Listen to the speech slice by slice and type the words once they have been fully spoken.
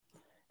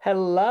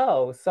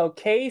Hello. So,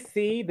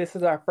 Casey, this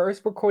is our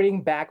first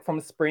recording back from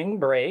spring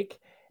break,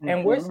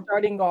 and we're hmm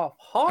starting off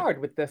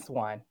hard with this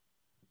one.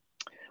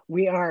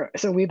 we've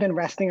been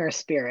resting our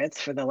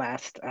spirits for the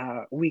last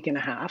week and a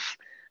half.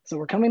 So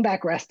we're coming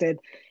back rested,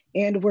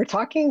 and we're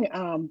talking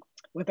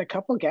with a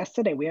couple guests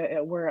today.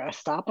 We're a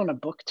stop on a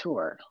book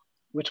tour,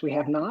 which we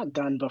have not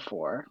done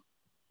before.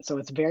 So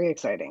it's very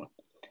exciting.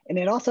 And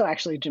it also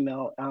actually,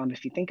 Jamil,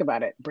 if you think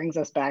about it, brings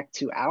us back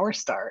to our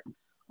start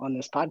on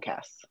this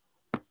podcast.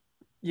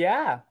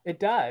 Yeah, it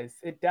does.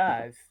 It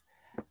does.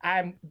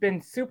 I've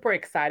been super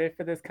excited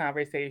for this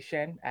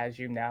conversation, as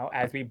you know,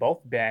 as we both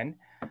been.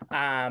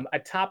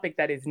 A topic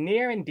that is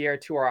near and dear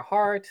to our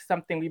heart,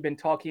 something we've been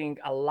talking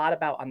a lot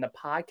about on the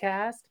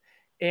podcast.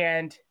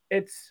 And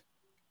it's,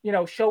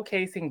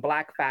 showcasing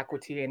Black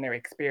faculty and their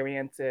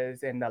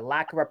experiences and the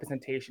lack of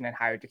representation in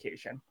higher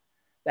education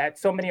that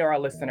so many of our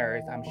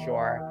listeners, I'm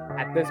sure,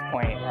 at this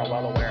point are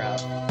well aware of.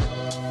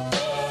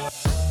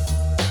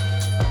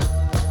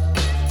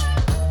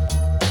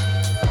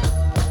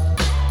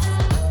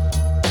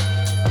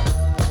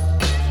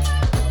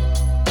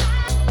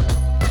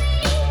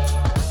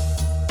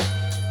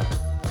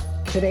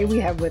 Today we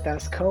have with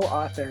us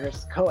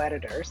co-authors,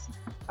 co-editors,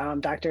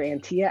 Dr.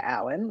 Antia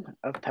Allen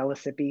of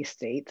Pellissippi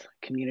State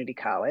Community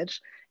College,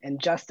 and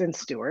Justin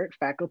Stewart,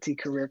 faculty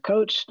career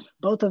coach,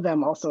 both of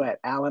them also at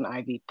Allen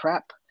Ivy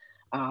Prep,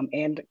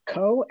 and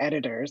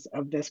co-editors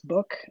of this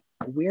book,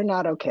 We're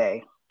Not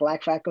Okay,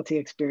 Black Faculty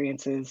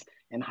Experiences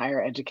and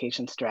Higher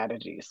Education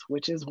Strategies,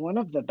 which is one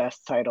of the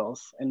best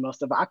titles and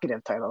most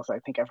evocative titles I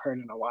think I've heard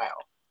in a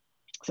while.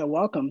 So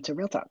welcome to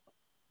Real Talk.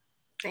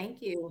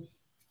 Thank you.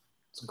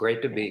 It's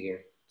great to be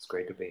here. It's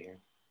great to be here.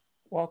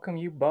 Welcome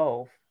you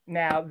both.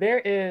 Now, there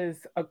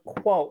is a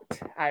quote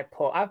I've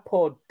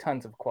pulled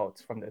tons of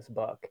quotes from this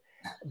book,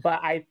 but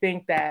I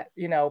think that,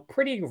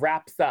 pretty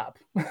wraps up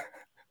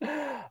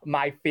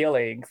my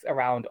feelings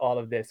around all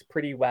of this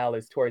pretty well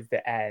is towards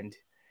the end.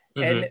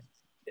 Mm-hmm. And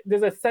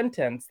there's a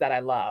sentence that I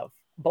love.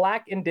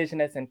 Black,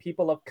 Indigenous, and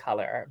people of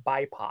color,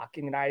 BIPOC,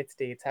 in the United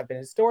States have been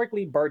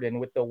historically burdened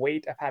with the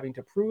weight of having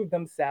to prove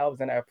themselves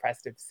in an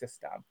oppressive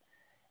system.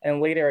 And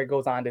later it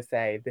goes on to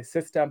say, the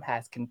system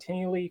has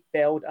continually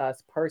failed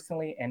us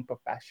personally and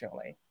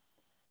professionally.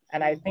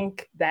 And I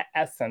think that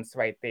essence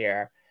right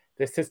there,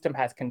 the system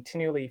has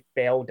continually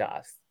failed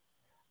us.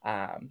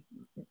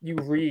 You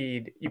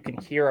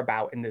can hear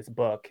about in this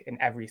book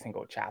in every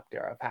single chapter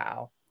of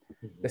how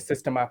the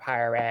system of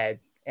higher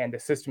ed and the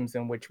systems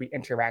in which we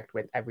interact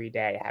with every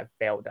day have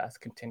failed us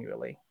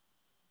continually.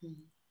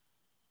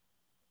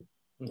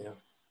 Yeah.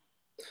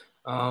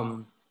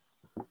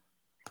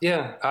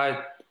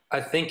 I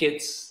think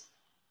it's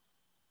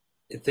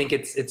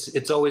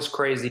always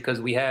crazy because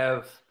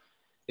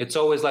it's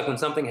always like when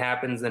something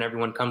happens, then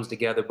everyone comes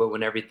together, but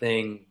when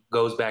everything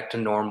goes back to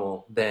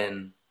normal,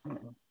 then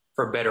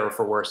for better or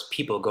for worse,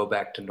 people go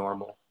back to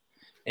normal.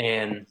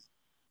 And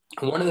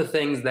one of the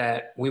things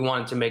that we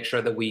wanted to make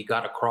sure that we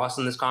got across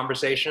in this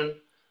conversation,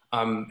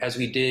 as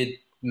we did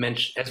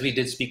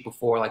speak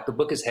before, like the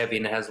book is heavy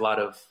and it has a lot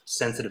of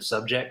sensitive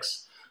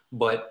subjects,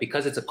 but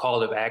because it's a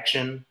call to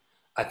action,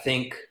 I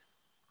think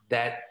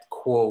that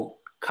quote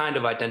kind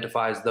of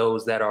identifies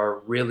those that are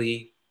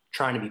really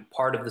trying to be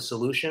part of the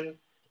solution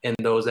and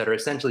those that are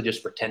essentially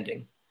just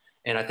pretending.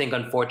 And I think,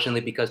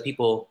 unfortunately, because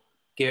people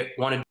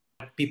want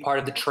to be part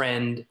of the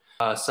trend,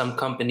 some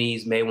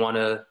companies may want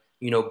to,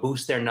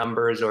 boost their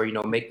numbers or,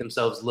 make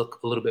themselves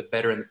look a little bit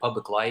better in the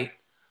public light.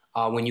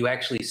 When you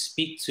actually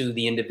speak to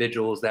the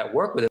individuals that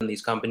work within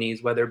these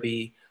companies, whether it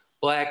be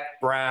Black,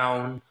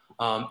 Brown,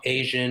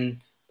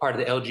 Asian, part of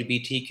the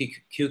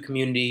LGBTQ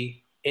community,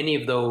 any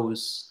of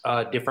those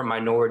different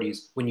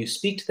minorities, when you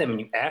speak to them and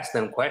you ask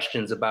them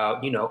questions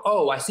about,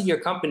 oh, I see your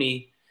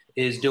company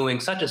is doing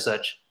such and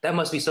such, that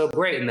must be so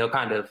great. And they'll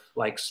kind of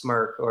like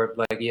smirk or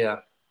like, yeah,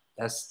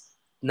 that's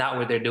not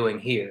what they're doing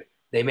here.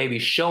 They may be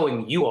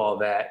showing you all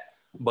that,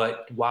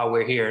 but while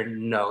we're here,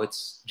 no,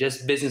 it's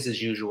just business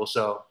as usual.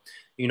 So,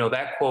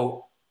 that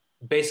quote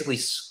basically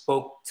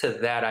spoke to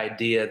that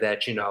idea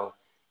that,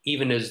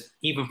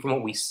 even from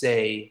what we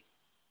say,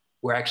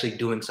 we're actually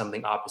doing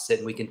something opposite,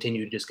 and we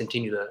just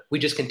continue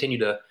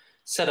to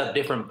set up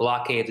different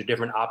blockades or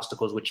different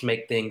obstacles, which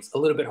make things a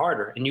little bit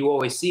harder. And you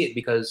always see it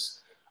because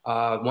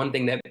one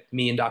thing that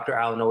me and Dr.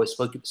 Allen always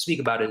speak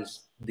about is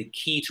the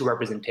key to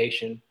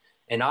representation,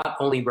 and not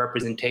only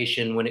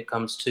representation when it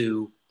comes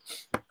to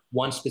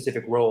one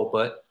specific role,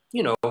 but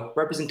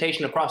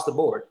representation across the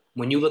board.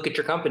 When you look at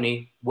your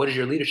company, what does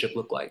your leadership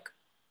look like?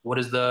 What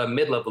does the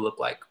mid-level look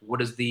like? What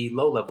does the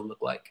low level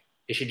look like?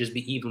 It should just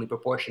be evenly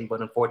proportioned,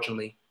 but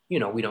unfortunately,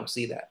 we don't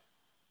see that.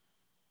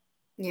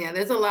 Yeah,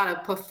 there's a lot of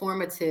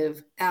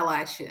performative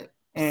allyship.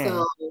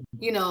 So,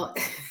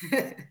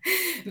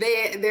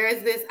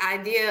 there's this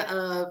idea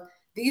of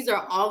these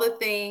are all the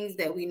things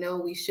that we know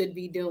we should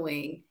be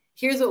doing.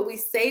 Here's what we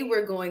say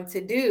we're going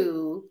to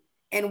do,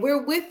 and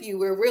we're with you.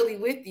 We're really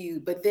with you.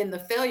 But then the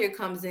failure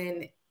comes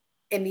in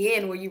the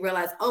end where you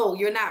realize, oh,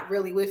 you're not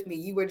really with me.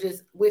 You were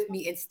just with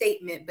me in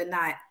statement, but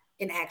not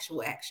in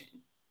actual action.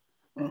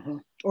 Mm-hmm.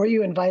 Or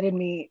you invited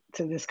me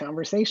to this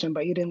conversation,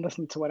 but you didn't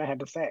listen to what I had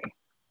to say.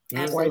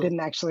 Or I didn't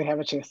actually have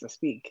a chance to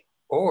speak.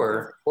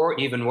 Or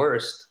even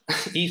worse,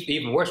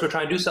 even worse, we're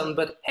trying to do something,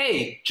 but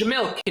hey,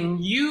 Jamil,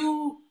 can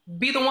you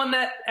be the one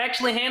that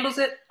actually handles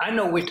it? I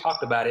know we've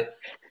talked about it,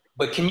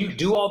 but can you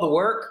do all the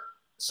work?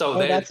 So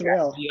that's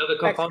real. The other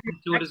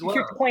components to it as well.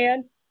 Execute the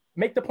plan,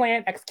 make the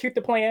plan, execute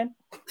the plan.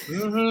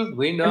 Mm-hmm.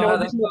 We know how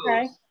that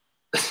goes.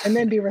 And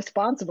then be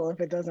responsible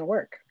if it doesn't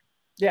work.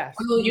 Yes.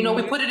 Well, you know,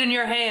 we put it in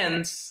your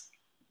hands.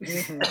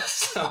 Mm-hmm.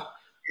 So,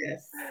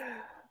 yes.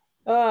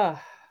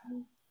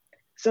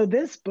 So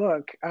this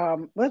book,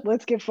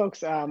 let's give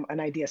folks an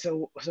idea.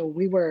 So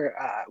we were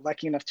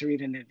lucky enough to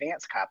read an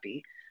advance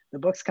copy. The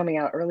book's coming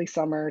out early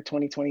summer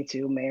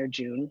 2022, May or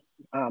June,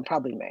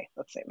 probably May.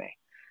 Let's say May.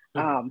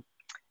 Mm-hmm.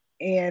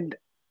 And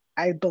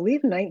I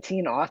believe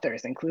 19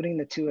 authors, including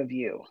the two of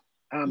you.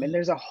 And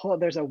there's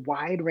a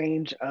wide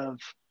range of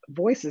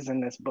voices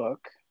in this book,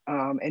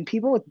 and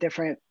people with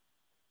different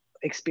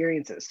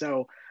experiences.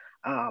 So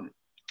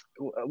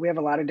we have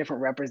a lot of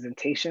different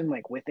representation,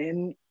 like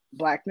within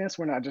Blackness.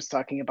 We're not just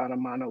talking about a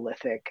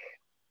monolithic,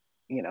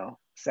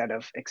 set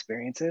of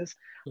experiences.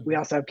 Mm-hmm. We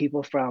also have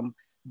people from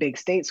big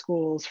state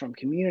schools, from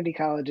community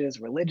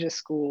colleges, religious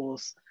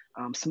schools,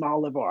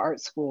 small liberal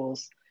arts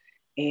schools.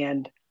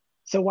 And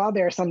so while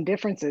there are some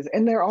differences,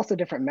 and there are also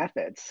different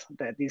methods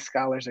that these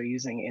scholars are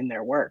using in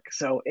their work.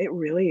 So it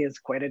really is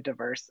quite a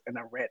diverse and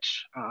a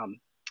rich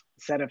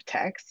set of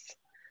texts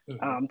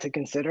to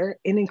consider,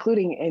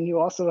 and you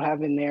also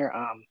have in there,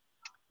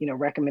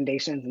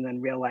 recommendations and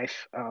then real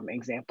life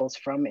examples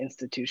from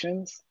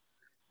institutions.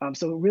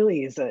 So it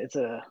really is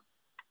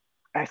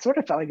I sort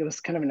of felt like it was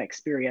kind of an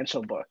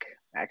experiential book,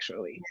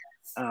 actually.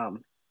 Yes.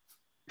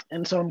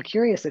 And so I'm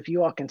curious if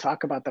you all can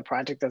talk about the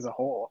project as a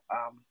whole.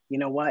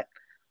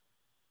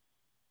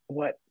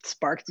 What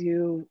sparked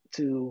you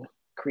to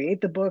create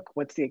the book?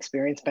 What's the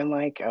experience been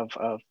like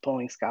of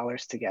pulling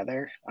scholars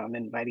together,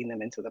 inviting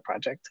them into the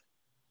project?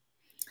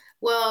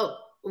 Well,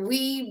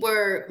 we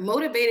were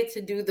motivated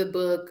to do the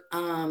book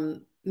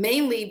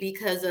mainly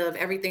because of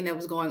everything that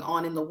was going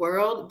on in the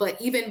world. But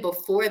even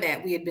before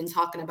that, we had been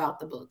talking about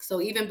the book. So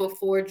even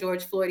before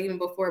George Floyd, even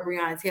before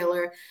Breonna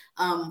Taylor,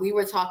 we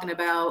were talking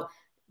about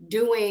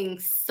doing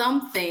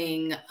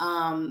something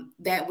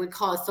that would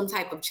cause some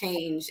type of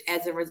change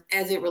as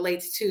it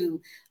relates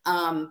to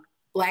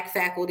Black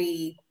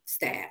faculty,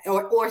 staff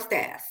or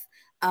staff.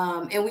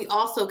 And we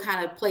also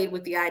kind of played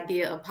with the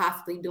idea of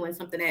possibly doing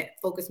something that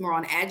focused more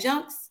on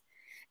adjuncts.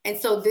 And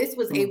so this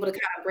was able to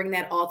kind of bring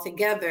that all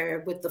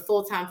together with the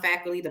full-time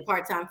faculty, the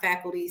part-time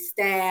faculty,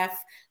 staff,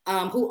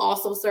 who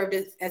also served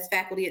as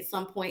faculty at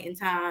some point in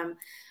time.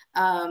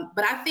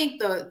 But I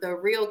think the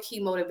real key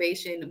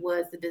motivation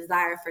was the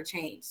desire for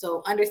change.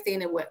 So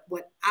understanding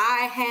what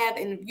I have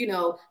and,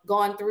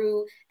 gone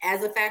through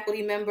as a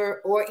faculty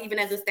member or even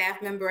as a staff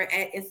member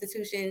at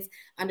institutions,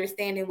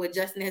 understanding what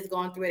Justin has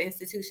gone through at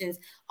institutions,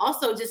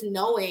 also just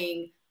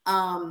knowing,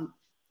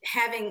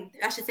 having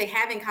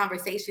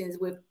conversations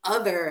with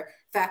other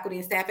faculty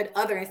and staff at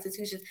other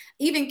institutions,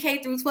 even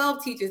K through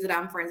 12 teachers that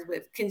I'm friends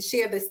with can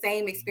share the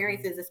same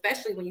experiences,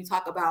 especially when you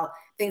talk about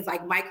things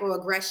like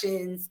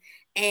microaggressions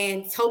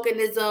and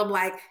tokenism.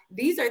 Like,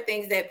 these are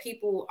things that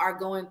people are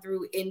going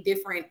through in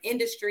different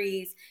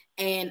industries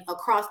and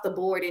across the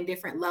board in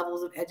different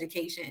levels of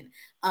education.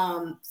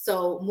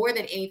 So more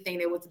than anything,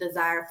 there was a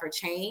desire for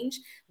change.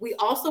 We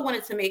also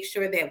wanted to make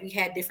sure that we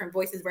had different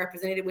voices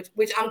represented,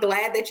 which I'm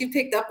glad that you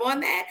picked up on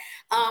that.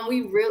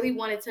 We really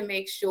wanted to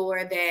make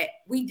sure that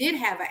we did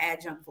have an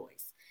adjunct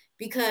voice,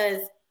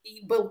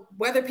 but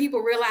whether people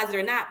realize it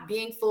or not,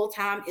 being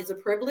full-time is a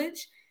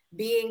privilege.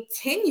 Being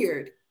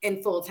tenured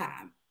in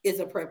full-time is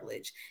a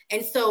privilege.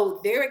 And so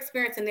their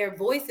experience and their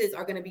voices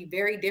are going to be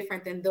very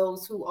different than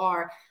those who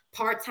are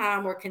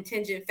part-time or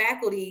contingent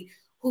faculty,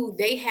 who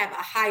they have a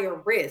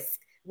higher risk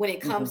when it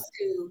comes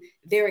to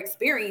their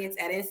experience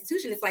at an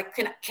institution. It's like,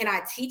 can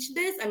I teach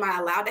this? Am I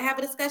allowed to have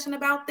a discussion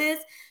about this?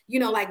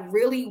 Like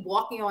really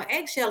walking on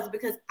eggshells,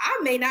 because I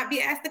may not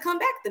be asked to come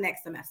back the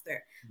next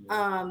semester.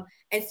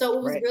 And so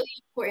it was really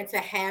important to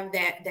have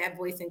that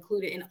voice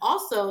included. And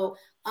also,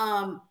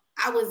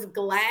 I was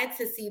glad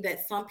to see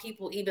that some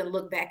people even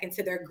look back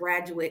into their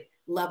graduate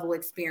level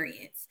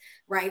experience,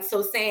 right?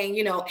 So saying,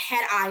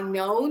 had I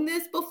known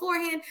this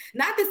beforehand,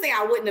 not to say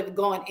I wouldn't have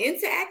gone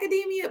into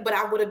academia, but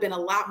I would have been a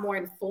lot more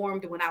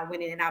informed when I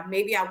went in, and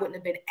maybe I wouldn't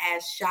have been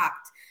as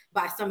shocked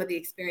by some of the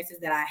experiences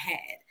that I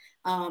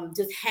had,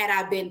 just had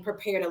I been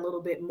prepared a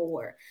little bit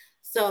more.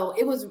 So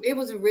it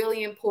was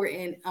really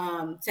important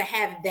to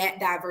have that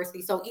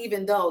diversity. So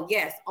even though,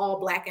 yes, all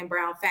Black and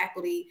brown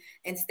faculty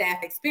and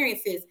staff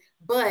experiences,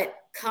 but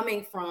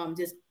coming from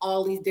just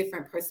all these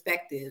different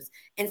perspectives.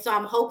 And so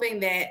I'm hoping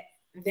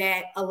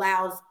that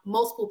allows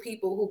multiple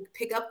people who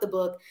pick up the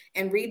book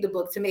and read the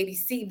book to maybe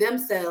see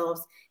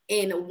themselves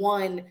in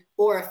one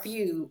or a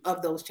few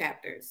of those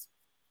chapters.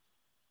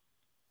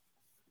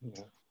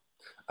 Yeah,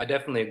 I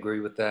definitely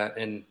agree with that.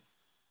 And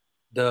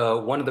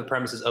one of the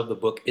premises of the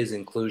book is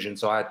inclusion.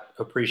 So I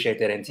appreciate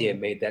that Antia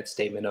made that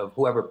statement of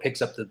whoever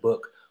picks up the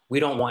book we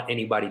don't want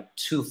anybody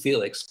to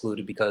feel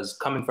excluded, because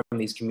coming from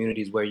these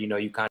communities where, you know,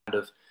 you kind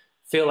of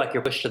feel like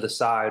you're pushed to the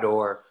side,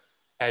 or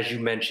as you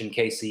mentioned,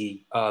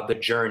 Casey, the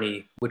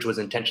journey, which was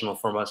intentional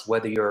from us,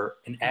 whether you're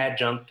an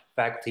adjunct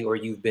faculty or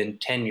you've been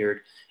tenured,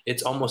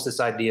 it's almost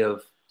this idea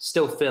of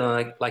still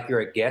feeling like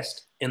you're a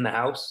guest in the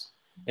house.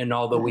 And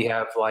although we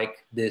have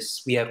like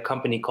this, we have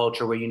company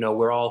culture where, you know,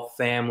 we're all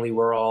family,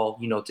 we're all,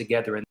 you know,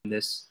 together in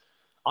this.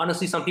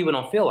 Honestly, some people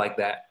don't feel like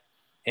that.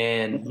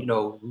 And, you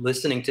know,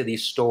 listening to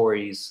these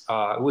stories,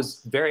 it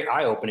was very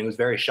eye-opening. It was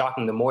very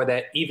shocking. The more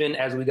that, even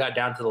as we got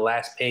down to the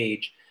last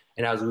page,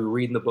 and as we were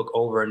reading the book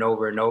over and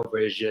over and over,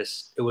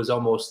 it was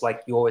almost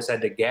like you always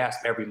had to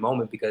gasp every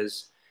moment,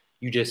 because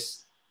you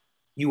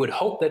would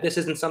hope that this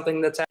isn't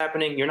something that's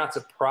happening. You're not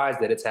surprised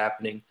that it's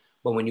happening.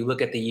 But when you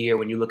look at the year,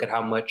 when you look at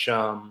how much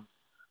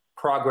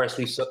progress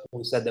we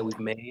said that we've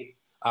made,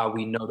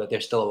 we know that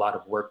there's still a lot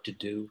of work to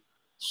do.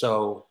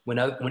 So when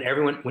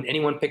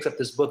anyone picks up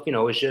this book, you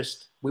know, it's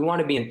just, we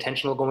want to be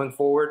intentional going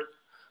forward.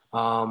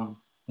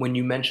 When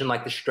you mention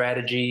like the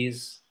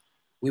strategies,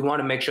 we want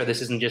to make sure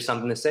this isn't just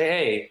something to say,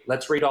 hey,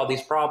 let's read all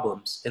these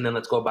problems and then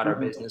let's go about our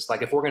business.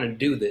 Like, if we're going to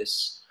do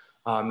this,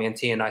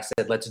 Antia and I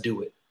said, let's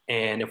do it.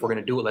 And if we're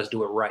going to do it, let's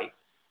do it right.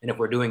 And if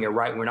we're doing it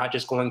right, we're not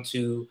just going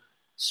to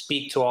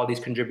speak to all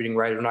these contributing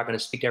writers. We're not going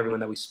to speak to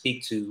everyone that we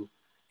speak to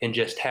and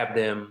just have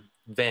them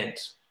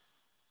vent.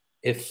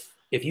 If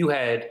you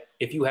had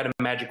a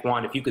magic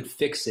wand, if you could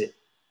fix it,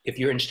 if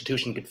your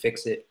institution could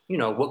fix it, you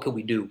know, what could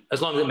we do?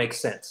 As long as it makes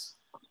sense.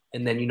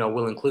 And then, you know,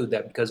 we'll include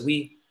that, because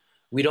we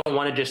don't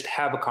want to just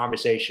have a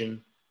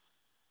conversation.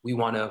 We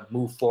want to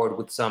move forward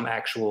with some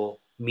actual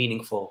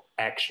meaningful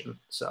action.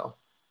 So.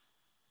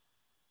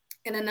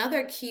 And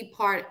another key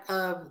part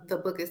of the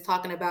book is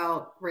talking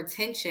about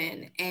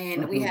retention.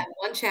 And we have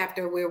one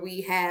chapter where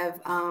we have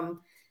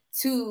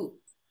two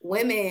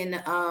women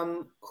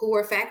who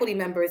are faculty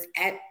members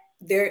at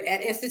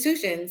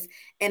institutions,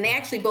 and they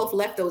actually both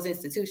left those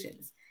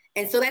institutions.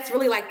 And so that's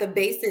really like the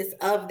basis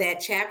of that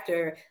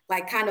chapter,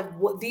 like kind of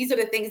what these are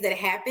the things that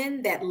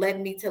happened that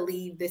led me to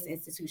leave this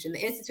institution.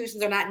 The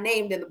institutions are not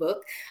named in the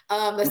book.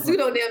 The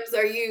pseudonyms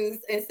are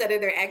used instead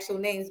of their actual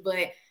names.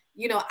 But,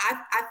 you know,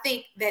 I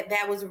think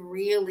that was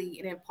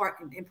really an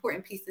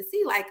important piece to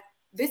see, like,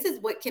 this is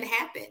what can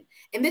happen.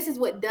 And this is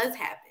what does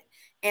happen.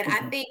 And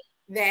I think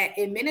that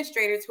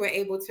administrators who are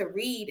able to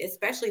read,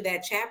 especially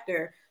that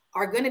chapter,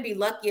 are going to be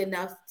lucky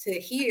enough to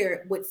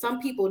hear what some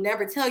people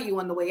never tell you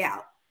on the way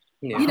out.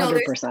 Yeah. You know,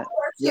 100%.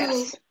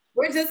 Yes.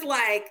 We're just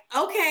like,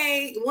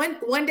 okay,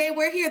 one day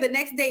we're here, the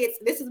next day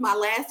this is my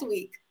last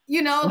week,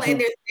 you know,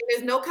 and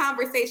there's no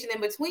conversation in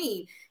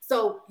between.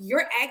 So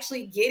you're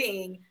actually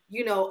getting,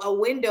 you know, a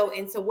window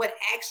into what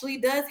actually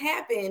does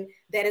happen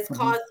that is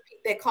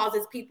that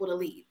causes people to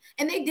leave.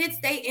 And they did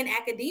stay in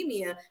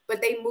academia,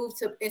 but they moved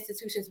to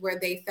institutions where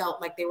they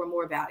felt like they were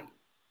more valued.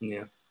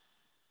 Yeah.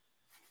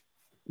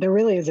 There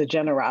really is a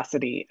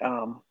generosity,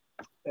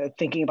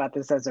 thinking about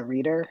this as a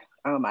reader.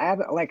 I have,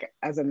 like,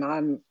 as a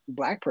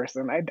non-Black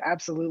person, I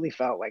absolutely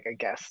felt like a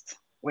guest,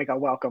 like a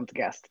welcomed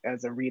guest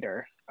as a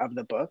reader of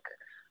the book.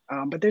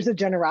 But there's a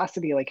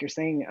generosity, like you're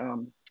saying,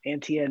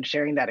 Antia, and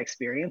sharing that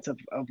experience of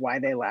why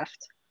they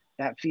left,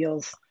 that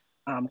feels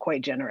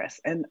quite generous.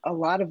 And a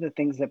lot of the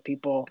things that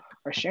people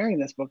are sharing in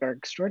this book are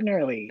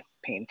extraordinarily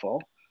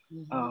painful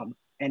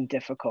and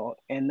difficult.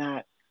 And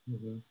that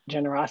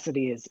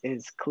generosity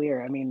is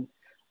clear. I mean,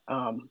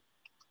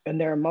 and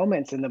there are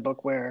moments in the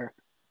book where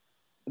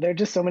there are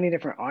just so many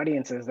different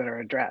audiences that are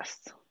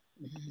addressed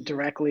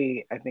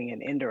directly, I think,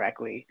 and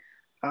indirectly.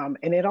 And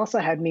it also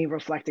had me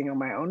reflecting on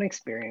my own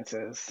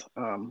experiences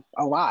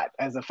a lot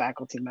as a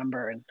faculty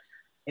member.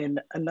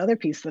 And another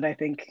piece that I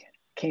think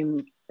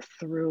came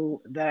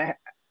through that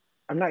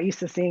I'm not used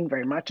to seeing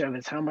very much of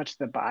is how much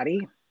the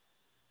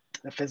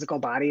physical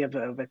body of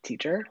a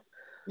teacher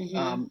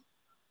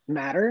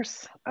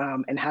matters,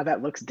 and how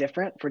that looks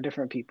different for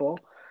different people.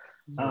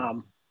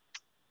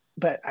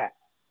 But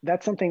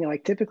that's something,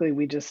 like, typically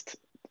we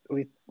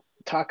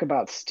talk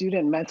about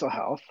student mental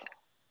health.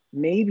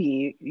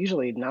 Maybe,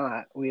 usually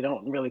not. We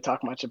don't really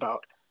talk much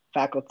about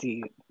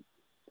faculty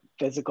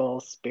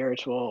physical,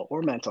 spiritual,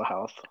 or mental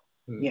health.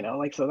 You know,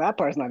 like, so that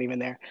part's not even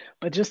there.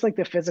 But just like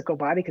the physical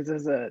body, because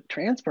as a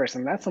trans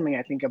person, that's something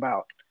I think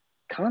about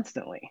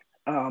constantly.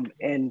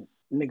 And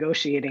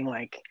negotiating,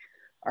 like,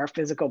 our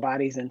physical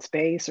bodies in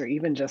space, or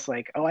even just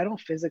like, oh, I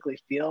don't physically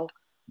feel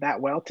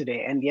that well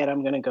today, and yet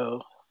I'm going to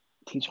go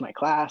teach my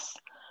class.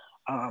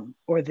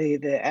 Or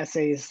the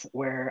essays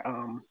where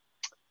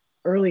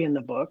early in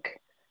the book,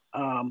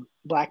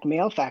 Black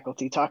male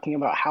faculty talking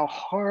about how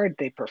hard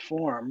they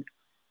perform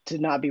to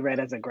not be read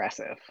as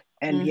aggressive,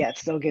 and yet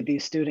still get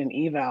these student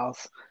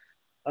evals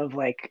of,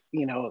 like,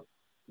 you know,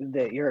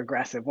 that you're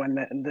aggressive,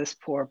 when this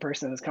poor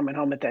person is coming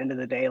home at the end of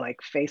the day,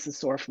 like, face is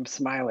sore from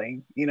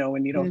smiling, you know,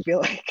 when you don't feel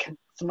like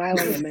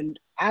smiling, and then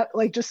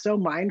like just so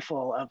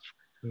mindful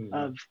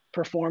of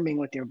performing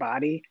with your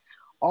body.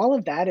 All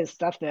of that is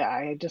stuff that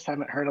I just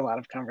haven't heard a lot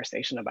of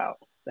conversation about,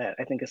 that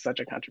I think is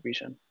such a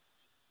contribution.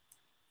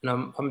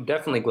 And I'm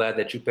definitely glad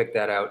that you picked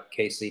that out,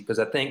 Casey, because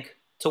I think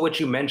to what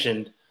you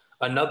mentioned,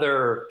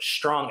 another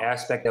strong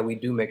aspect that we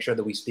do make sure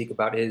that we speak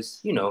about is,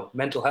 you know,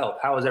 mental health.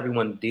 How is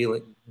everyone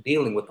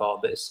dealing with all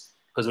this?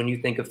 Because when you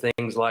think of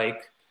things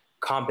like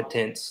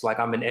competence, like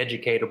I'm an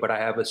educator, but I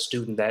have a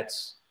student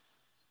that's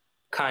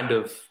kind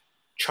of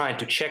trying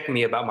to check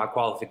me about my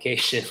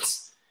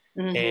qualifications.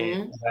 And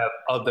you have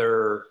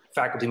other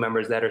faculty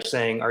members that are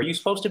saying, are you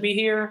supposed to be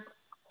here?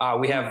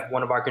 We have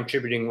one of our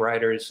contributing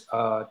writers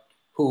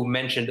who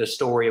mentioned a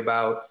story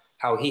about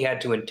how he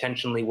had to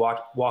intentionally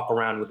walk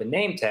around with a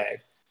name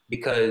tag,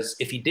 because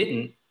if he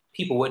didn't,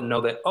 people wouldn't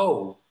know that,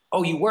 oh,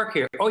 you work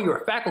here. Oh, you're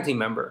a faculty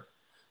member.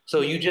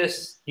 So you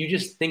just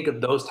think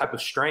of those type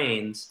of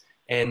strains.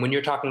 And when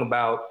you're talking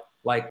about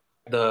like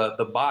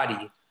the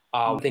body,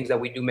 things that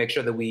we do make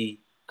sure that we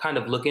kind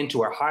of look into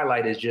or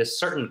highlight is just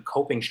certain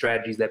coping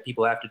strategies that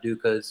people have to do,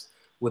 because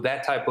with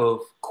that type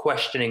of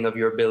questioning of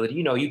your ability,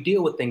 you know, you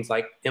deal with things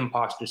like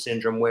imposter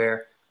syndrome,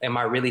 where am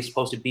I really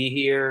supposed to be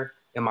here?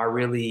 Am I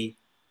really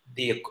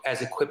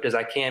as equipped as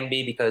I can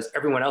be? Because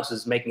everyone else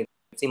is making it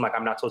seem like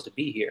I'm not supposed to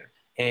be here.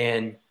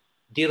 And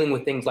dealing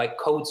with things like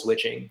code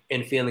switching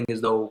and feeling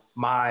as though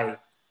my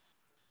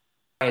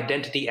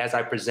identity as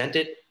I present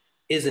it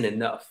isn't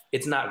enough.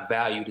 It's not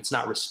valued. It's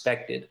not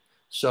respected.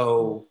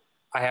 So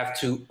I have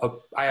to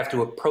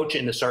approach it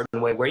in a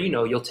certain way where, you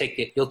know, you'll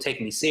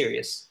take me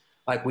serious.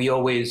 Like we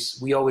always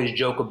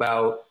joke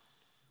about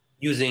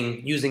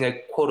using a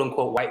quote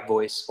unquote white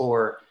voice,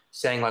 or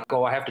saying like,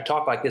 oh, I have to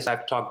talk like this. I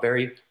have to talk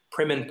very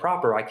prim and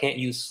proper. I can't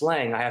use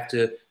slang. I have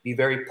to be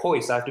very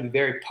poised. I have to be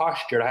very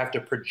postured. I have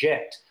to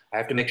project. I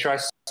have to make sure I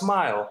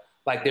smile.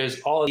 Like there's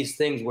all of these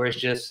things where it's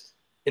just,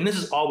 and this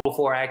is all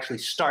before I actually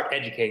start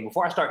educating,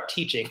 before I start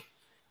teaching.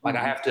 Like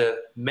I have to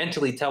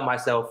mentally tell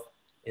myself,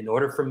 in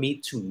order for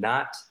me to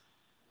not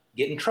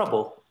get in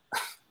trouble,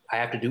 I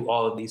have to do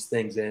all of these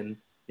things. And,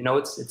 you know,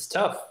 it's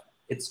tough.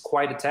 It's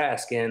quite a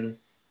task. And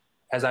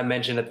as I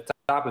mentioned at the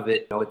top of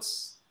it, you know,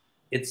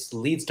 it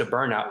leads to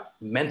burnout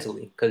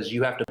mentally, because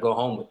you have to go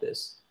home with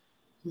this.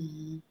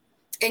 Mm-hmm.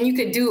 And you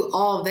could do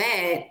all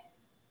that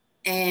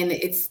and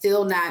it's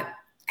still not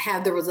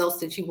have the results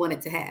that you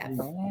wanted to have.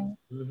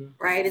 Mm-hmm.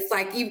 Right? It's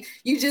like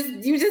you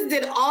just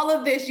did all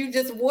of this. You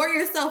just wore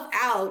yourself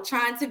out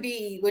trying to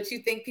be what you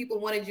think people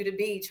wanted you to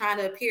be, trying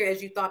to appear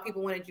as you thought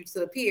people wanted you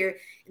to appear.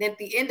 And at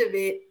the end of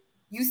it,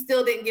 you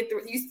still didn't get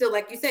you still,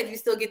 like you said, you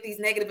still get these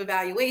negative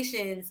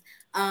evaluations.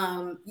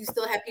 You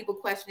still have people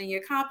questioning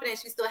your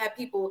confidence. You still have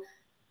people,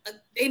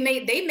 they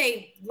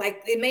may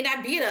like, it may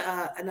not be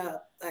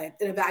an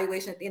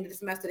evaluation at the end of the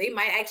semester. They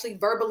might actually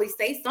verbally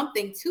say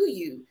something to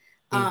you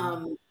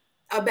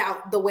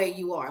about the way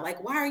you are.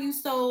 Like, why are you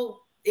so,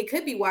 it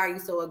could be, why are you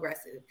so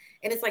aggressive?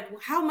 And it's like,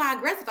 how am I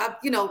aggressive?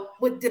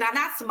 Did I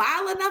not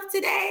smile enough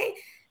today?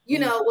 You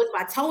know, was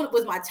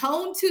my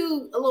tone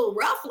too a little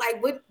rough?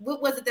 Like,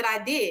 what was it that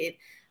I did?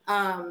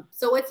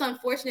 So it's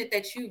unfortunate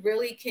that you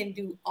really can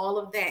do all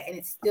of that and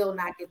it still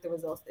not get the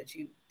results that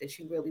you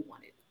really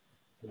wanted.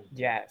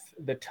 Yes,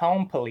 the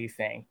tone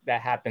policing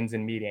that happens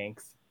in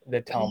meetings,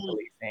 the tone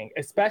policing,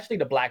 especially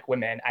to Black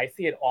women. I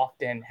see it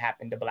often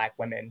happen to Black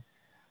women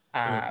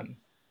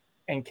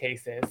in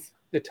cases.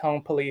 The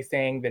tone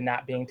policing, the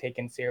not being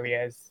taken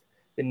serious,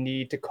 the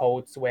need to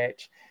code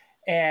switch.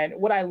 And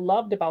what I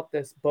loved about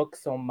this book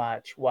so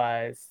much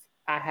was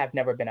I have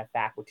never been a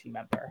faculty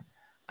member.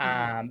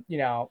 You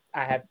know,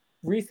 I have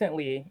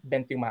recently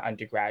been through my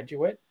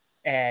undergraduate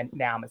and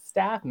now I'm a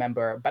staff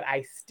member, but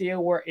I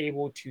still were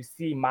able to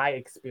see my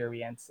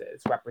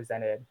experiences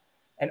represented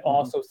and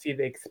also see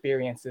the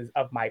experiences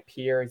of my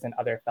peers and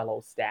other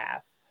fellow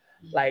staff.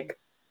 Like,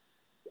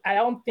 I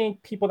don't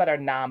think people that are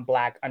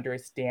non-Black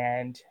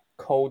understand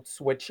code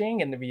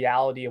switching and the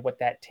reality of what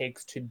that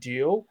takes to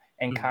do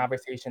in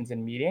conversations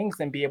and meetings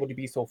and be able to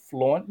be so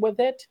fluent with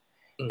it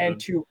and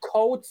to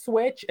code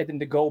switch and then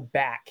to go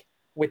back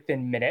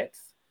within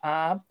minutes.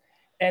 And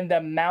the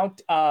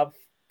amount of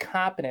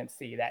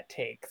competency that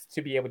takes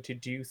to be able to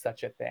do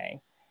such a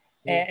thing.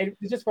 And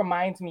it just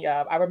reminds me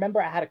of, I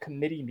remember I had a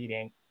committee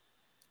meeting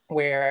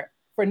where,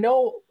 for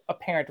no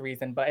apparent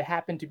reason, but it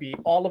happened to be,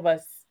 all of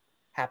us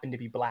happened to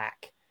be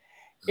Black.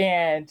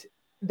 And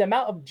the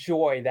amount of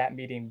joy that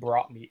meeting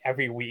brought me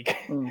every week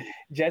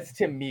just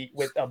to meet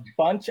with a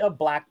bunch of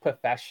Black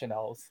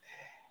professionals,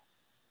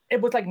 it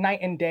was like night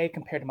and day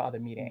compared to my other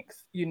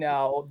meetings. You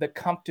know, the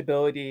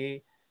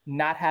comfortability,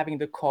 not having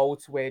the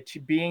code switch,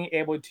 being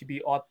able to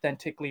be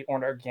authentically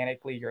or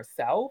organically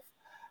yourself,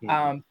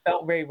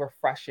 felt very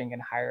refreshing in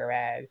higher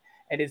ed.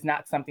 It is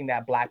not something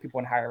that Black people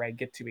in higher ed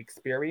get to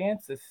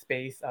experience, a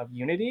space of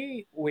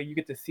unity where you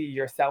get to see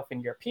yourself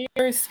and your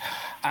peers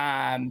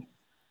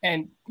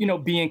and, you know,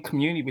 be in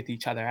community with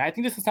each other. I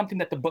think this is something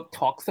that the book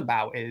talks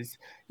about, is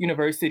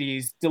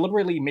universities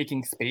deliberately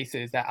making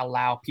spaces that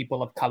allow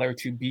people of color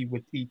to be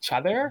with each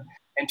other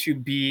and to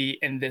be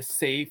in this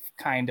safe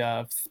kind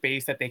of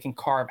space that they can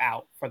carve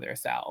out for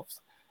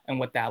themselves and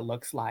what that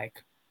looks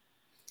like.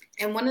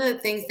 And one of the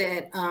things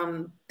that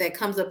that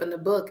comes up in the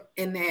book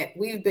and that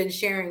we've been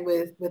sharing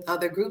with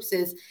other groups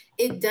is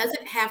it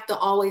doesn't have to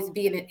always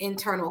be an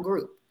internal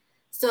group.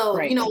 So,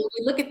 Right. you know, when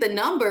we look at the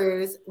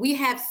numbers, we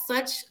have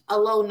such a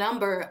low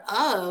number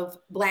of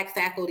Black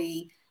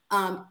faculty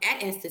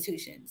at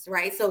institutions,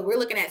 right? So we're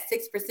looking at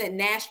 6%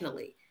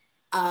 nationally.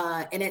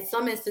 And at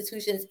some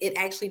institutions, it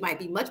actually might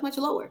be much, much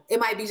lower. It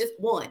might be just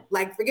one.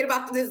 Like, forget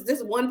about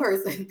this one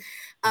person.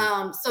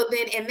 So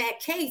then in that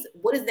case,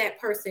 what does that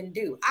person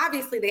do?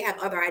 Obviously, they have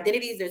other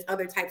identities. There's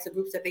other types of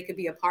groups that they could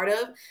be a part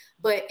of.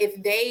 But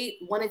if they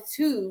wanted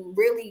to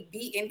really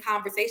be in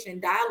conversation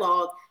and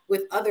dialogue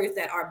with others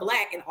that are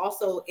Black and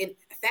also in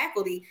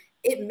faculty,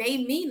 it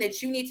may mean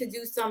that you need to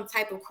do some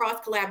type of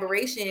cross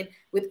collaboration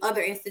with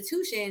other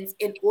institutions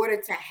in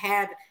order to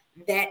have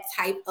that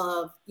type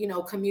of, you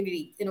know,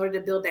 community, in order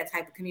to build that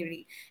type of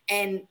community.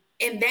 And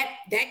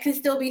that can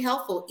still be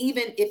helpful,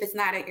 even if it's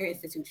not at your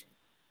institution.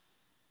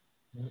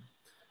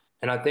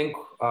 And I think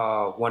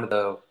one of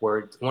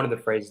the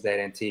phrases that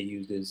Antia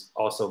used is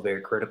also very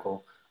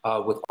critical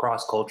with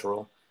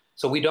cross-cultural.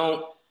 So we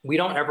don't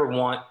ever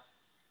want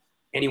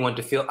anyone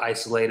to feel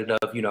isolated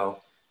of, you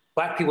know,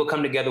 Black people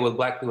come together with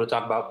Black people to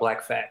talk about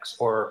Black facts,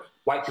 or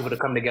white people to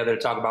come together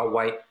to talk about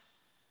white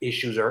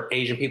issues, or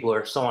Asian people,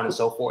 or so on and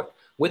so forth.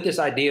 With this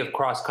idea of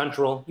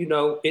cross-cultural, you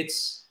know,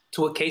 it's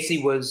to what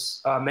Casey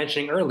was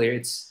mentioning earlier,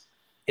 it's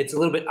a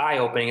little bit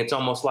eye-opening. It's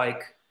almost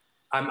like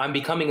I'm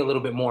becoming a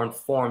little bit more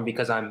informed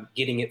because I'm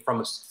getting it from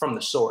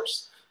the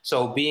source.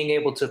 So being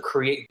able to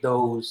create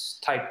those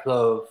types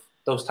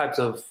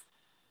of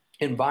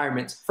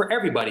environments for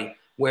everybody,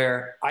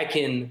 where I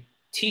can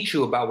teach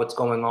you about what's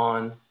going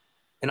on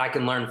and I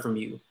can learn from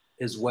you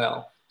as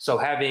well. So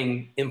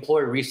having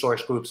employee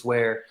resource groups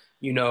where,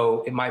 you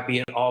know, it might be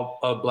an all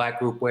Black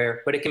group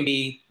but it can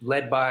be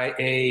led by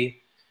a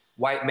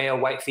white male,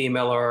 white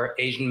female, or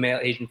Asian male,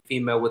 Asian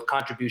female with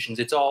contributions.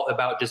 It's all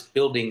about just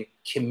building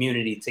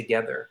community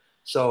together.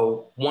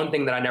 So one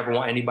thing that I never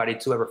want anybody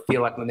to ever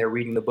feel like when they're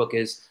reading the book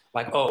is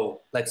like,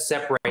 oh, let's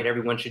separate.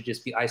 Everyone should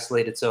just be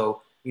isolated.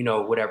 So, you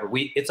know, whatever.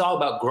 It's all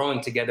about growing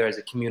together as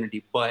a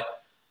community, but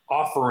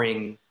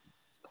offering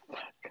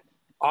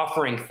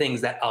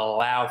things that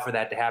allow for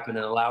that to happen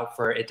and allow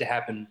for it to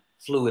happen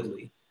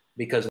fluidly,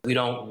 because we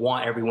don't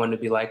want everyone to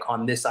be like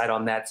on this side,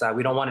 on that side.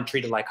 We don't want to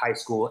treat it like high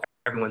school,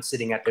 everyone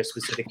sitting at their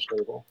specific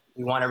table.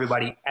 We want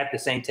everybody at the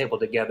same table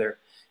together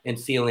and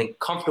feeling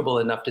comfortable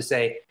enough to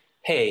say,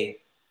 hey,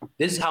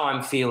 this is how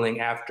I'm feeling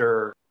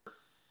after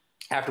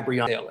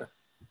Breonna Taylor.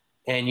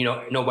 And, you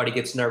know, nobody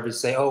gets nervous to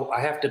say, oh,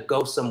 I have to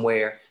go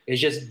somewhere.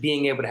 It's just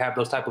being able to have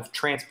those type of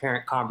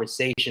transparent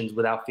conversations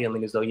without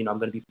feeling as though, you know, I'm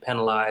going to be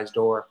penalized,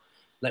 or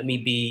let me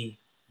be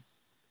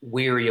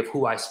weary of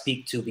who I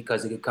speak to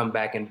because it could come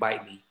back and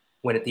bite me.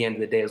 When at the end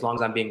of the day, as long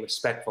as I'm being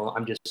respectful,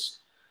 I'm just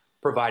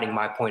providing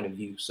my point of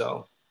view.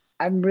 So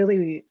I've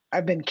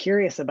been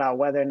curious about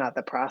whether or not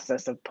the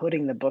process of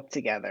putting the book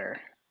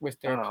together was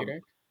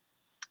therapeutic.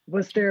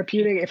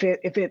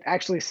 If it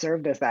actually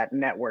served as that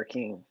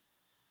networking,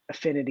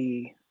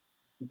 affinity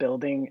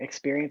building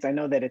experience. I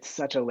know that it's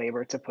such a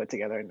labor to put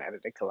together an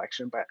edited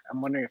collection, but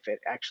I'm wondering if it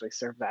actually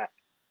served that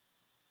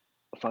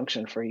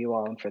function for you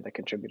all and for the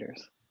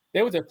contributors.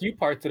 There was a few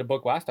parts of the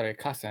book where I started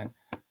cussing.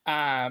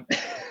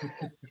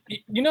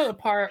 You know the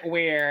part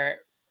where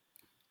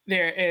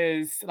there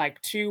is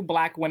like 2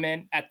 Black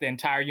women at the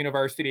entire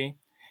university,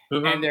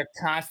 and they're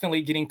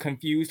constantly getting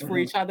confused for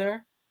each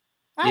other?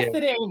 I said,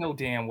 there ain't no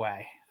damn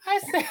way. I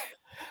said,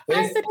 there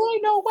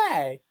ain't no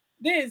way.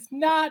 There's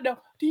not no.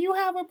 Do you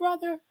have a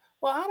brother?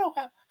 Well, I don't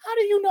have. How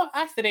do you know?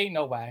 I said, ain't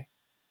no way.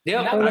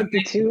 Yeah, like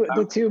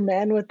the two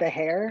men with the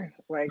hair.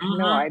 Like,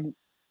 no,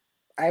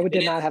 I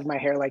did not have my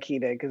hair like he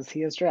did, because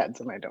he has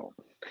dreads and I don't.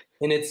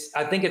 And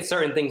I think it's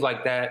certain things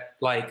like that.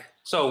 Like,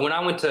 so when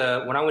I went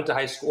to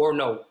high school, or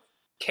no,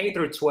 K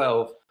through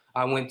 12,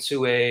 I went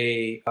to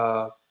a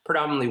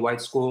predominantly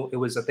white school. It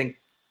was, I think,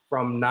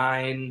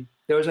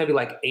 there was maybe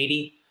like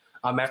 80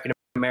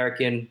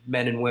 African-American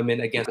men and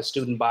women against a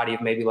student body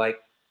of maybe like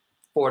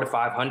 400 to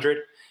 500.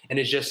 And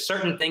it's just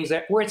certain things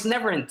where it's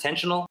never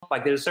intentional.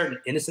 Like, there's a certain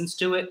innocence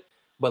to it.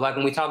 But like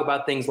when we talk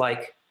about things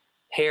like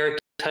hair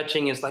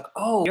touching, it's like,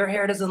 oh, your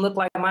hair doesn't look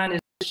like mine.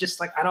 It's just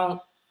like,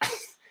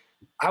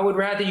 I would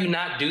rather you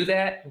not do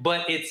that.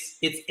 But it's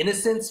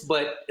innocence.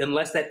 But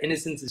unless that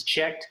innocence is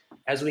checked,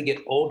 as we get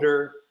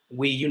older,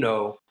 we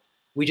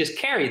just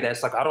carry that.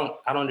 It's like, I don't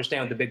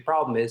understand what the big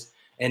problem is.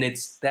 And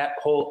it's that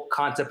whole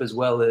concept as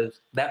well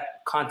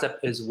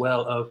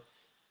of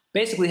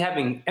basically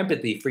having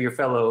empathy for your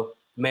fellow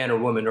man or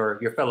woman, or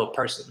your fellow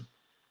person,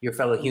 your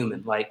fellow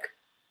human. Like,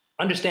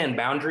 understand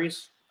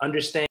boundaries,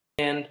 understand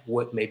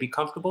what may be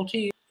comfortable to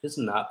you is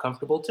not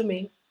comfortable to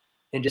me,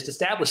 and just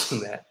establishing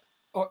that.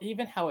 Or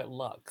even how it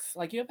looks.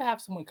 Like, you ever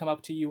have someone come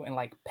up to you and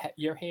like pet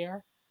your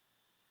hair?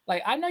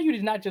 Like, I know you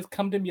did not just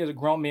come to me as a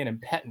grown man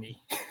and pet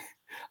me.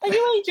 Like,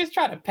 you ain't just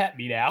trying to pet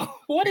me now.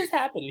 What is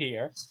happening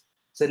here?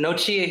 So no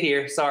chia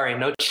here. Sorry,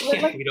 no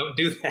chia. Like, we don't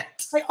do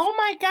that. Like, oh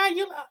my God,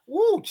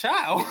 ooh,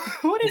 child.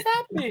 What is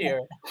happening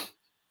here?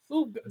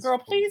 Ooh, girl,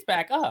 please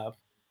back up.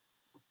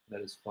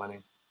 That is funny.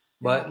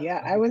 But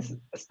yeah,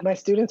 my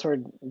students were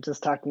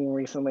just talking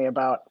recently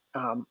about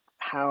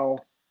how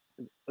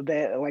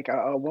that like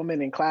a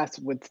woman in class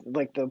would,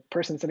 like, the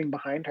person sitting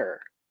behind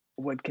her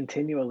would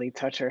continually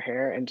touch her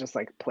hair and just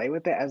like play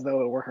with it as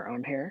though it were her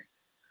own hair.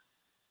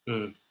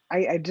 Mm.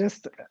 I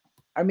just,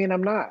 I mean,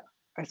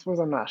 I suppose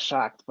I'm not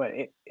shocked, but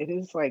it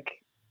is like,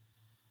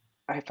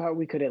 I thought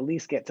we could at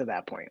least get to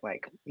that point.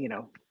 Like,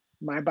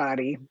 my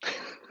body,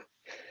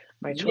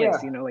 my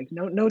choice, Yeah, like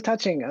no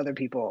touching other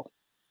people.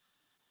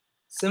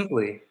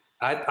 simply.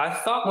 I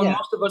thought when Yeah.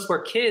 most of us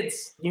were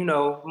kids,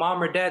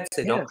 mom or dad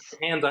said, don't Yes.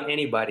 put your hands on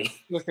anybody.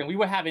 Listen, we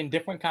were having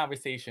different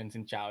conversations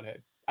in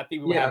childhood. I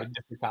think we were Yeah. having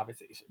different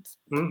conversations.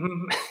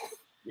 hmm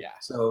Yeah.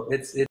 So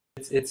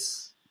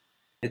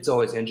it's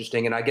always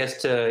interesting. And I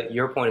guess to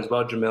your point as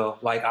well,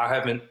 Jamil, like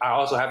I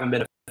also haven't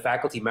been a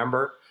faculty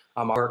member.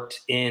 I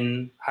worked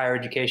in higher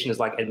education as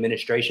like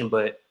administration,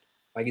 but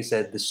like you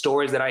said, the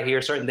stories that I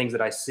hear, certain things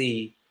that I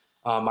see,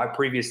 I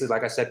previously,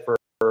 like I said,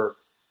 for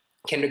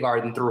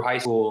kindergarten through high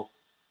school,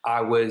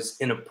 I was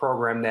in a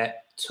program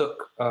that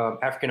took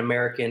African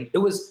American. It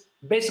was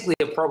basically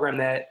a program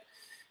that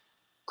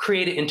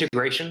created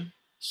integration.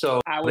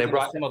 So I was they in a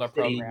brought similar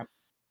city, program.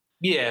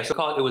 yeah,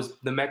 so it was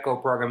the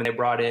METCO program, and they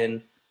brought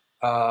in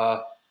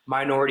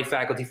minority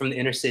faculty from the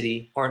inner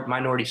city or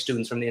minority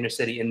students from the inner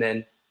city, and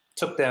then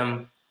took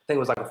them. I think it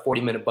was like a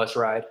 40-minute bus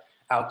ride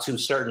out to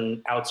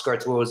certain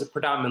outskirts where it was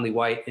predominantly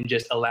white and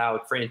just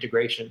allowed for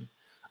integration.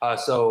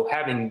 So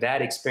having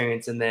that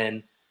experience, and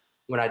then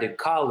when I did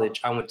college,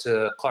 I went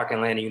to Clark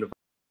Atlanta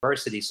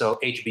University, so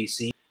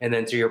HBC, and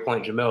then to your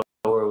point, Jamil,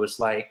 where it was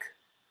like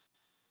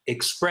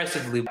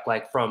expressively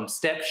like from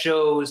step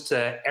shows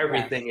to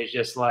everything is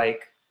just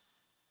like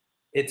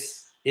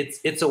it's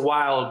a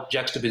wild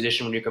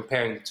juxtaposition when you're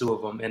comparing the two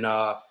of them. And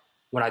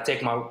when I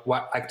took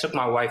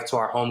my wife to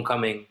our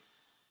homecoming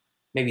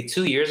maybe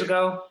 2 years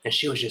ago, and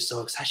she was just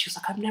so excited. She was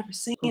like,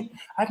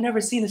 I've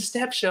never seen a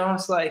step show. I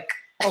was like,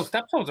 oh,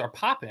 step shows are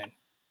popping.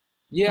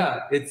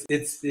 Yeah, it's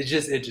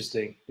just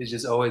interesting. It's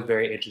just always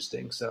very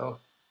interesting. So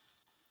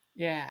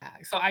yeah,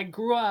 so I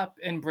grew up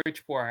in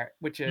Bridgeport,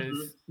 which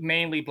is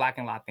mainly Black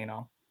and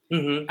Latino.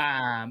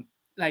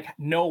 Like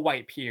no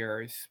white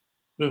peers.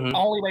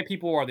 Only white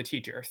people were the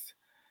teachers.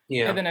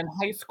 Yeah. And then in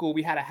high school,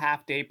 we had a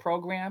half-day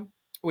program,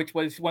 which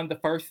was one of the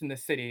first in the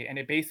city, and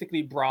it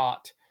basically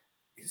brought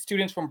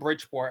students from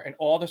Bridgeport and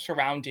all the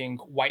surrounding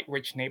white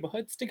rich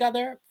neighborhoods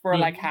together for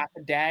like half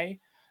a day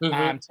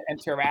to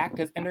interact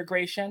as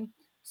integration.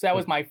 So that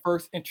was my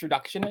first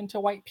introduction into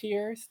white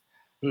peers.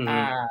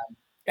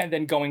 And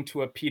then going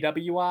to a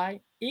PWI,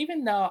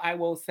 even though I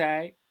will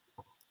say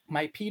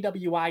my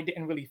PWI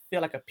didn't really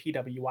feel like a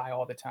PWI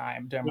all the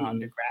time during my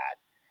undergrad.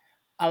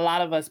 A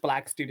lot of us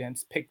Black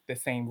students picked the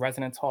same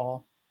residence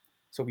hall.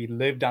 So we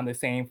lived on the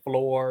same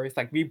floors.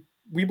 Like we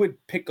would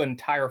pick an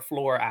entire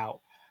floor out.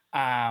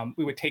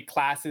 We would take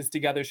classes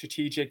together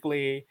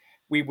strategically.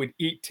 We would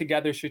eat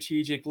together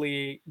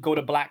strategically, go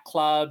to Black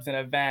clubs and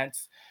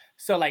events.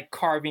 So like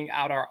carving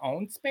out our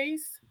own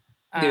space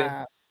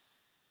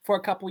for a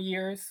couple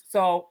years.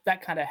 So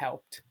that kind of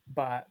helped.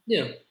 But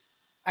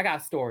I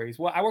got stories.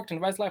 Well, I worked in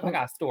Res Life. I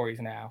got stories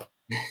now.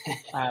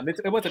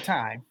 It was a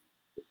time.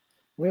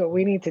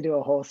 We need to do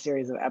a whole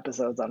series of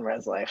episodes on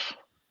Res Life.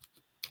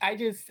 I've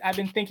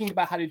been thinking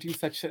about how to do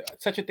such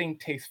a thing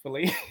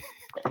tastefully.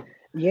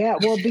 Yeah,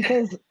 well,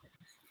 because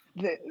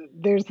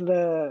there's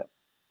the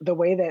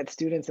way that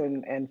students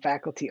and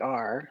faculty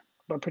are,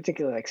 but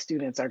particularly like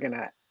students are going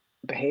to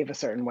behave a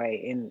certain way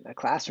in a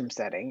classroom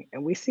setting.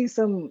 And we see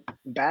some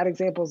bad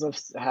examples of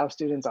how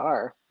students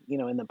are,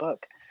 in the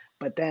book.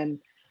 But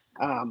then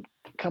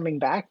coming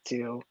back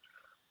to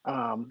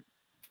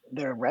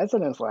their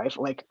residence life,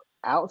 like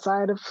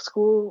outside of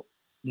school,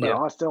 but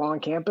all still on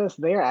campus,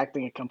 they're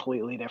acting a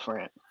completely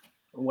different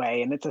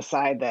way. And it's a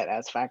side that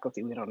as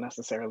faculty, we don't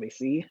necessarily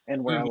see,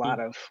 and where a lot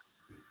of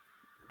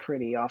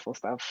pretty awful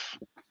stuff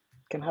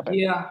can happen.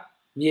 Yeah.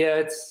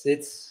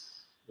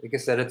 It's like I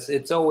said,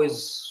 it's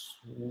always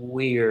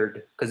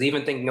weird because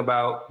even thinking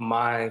about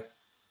my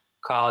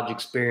college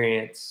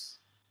experience,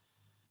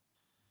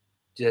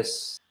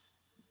 just,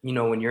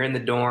 when you're in the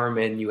dorm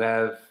and you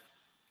have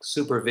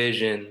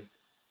supervision,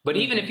 but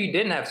even if you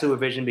didn't have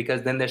supervision,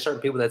 because then there's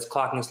certain people that's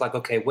clocking, it's like,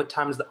 okay, what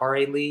time does the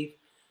RA leave?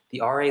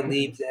 The RA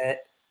leaves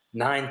at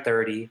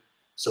 9:30,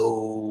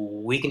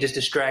 so we can just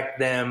distract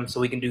them, so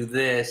we can do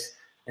this.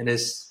 And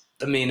it's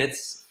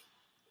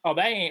oh,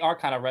 that ain't our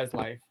kind of res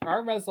life.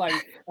 Our res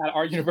life at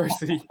our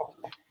university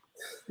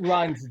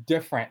runs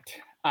different.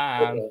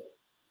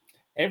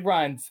 It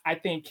runs, I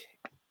think,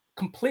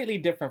 completely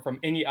different from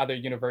any other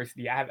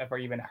university I have ever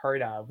even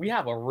heard of. We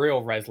have a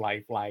real res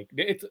life. Like,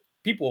 it's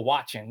people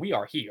watching. We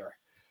are here.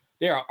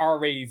 There are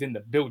RAs in the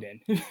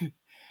building.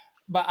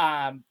 But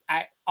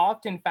I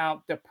often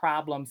found the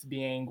problems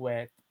being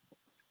with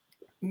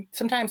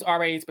sometimes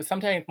RAs, but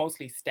sometimes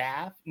mostly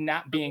staff,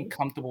 not being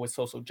comfortable with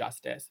social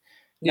justice,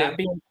 not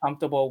being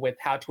comfortable with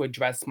how to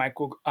address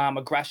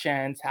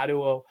microaggressions, how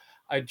to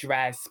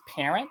address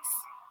parents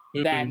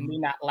that may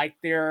not like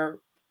their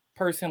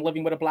person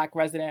living with a Black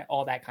resident,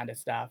 all that kind of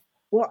stuff.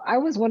 Well, I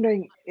was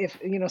wondering if,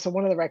 so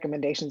one of the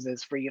recommendations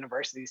is for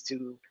universities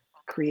to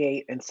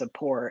create and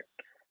support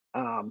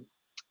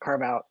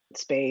carve out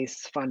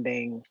space,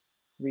 funding,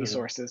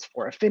 resources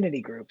for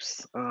affinity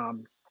groups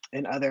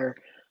and other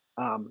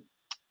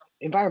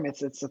environments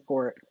that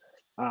support,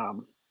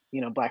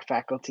 Black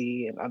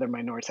faculty and other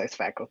minoritized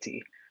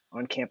faculty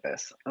on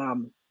campus.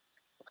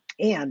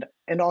 And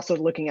also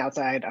looking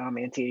outside,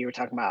 Antia, you were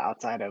talking about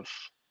outside of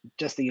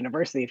just the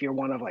university. If you're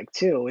one of like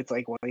two, it's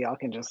like, well, y'all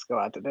can just go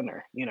out to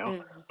dinner,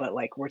 but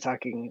like we're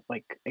talking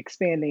like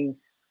expanding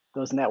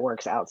those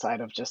networks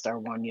outside of just our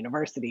one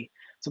university.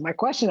 So my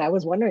question, I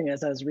was wondering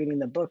as I was reading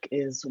the book,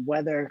 is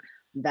whether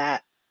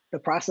that the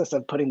process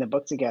of putting the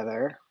book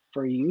together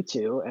for you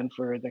two and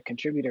for the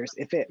contributors,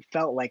 if it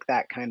felt like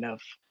that kind of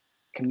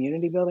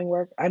community building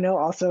work. I know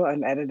also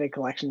an edited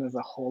collection is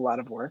a whole lot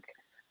of work.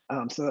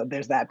 So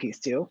there's that piece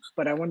too.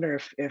 But I wonder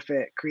if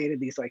it created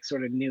these like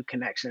sort of new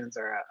connections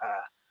or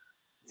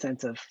a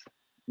sense of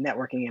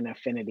networking and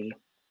affinity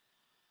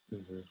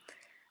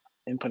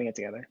in putting it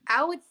together.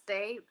 I would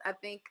say, I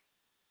think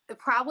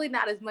probably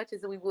not as much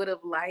as we would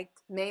have liked,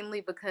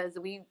 mainly because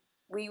we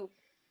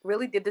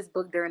really did this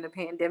book during the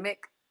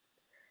pandemic.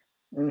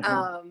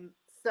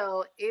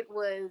 So it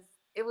was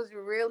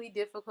really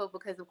difficult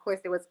because of course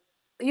there was,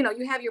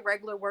 you have your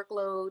regular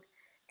workload,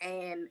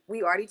 and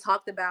we already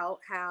talked about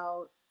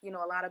how, a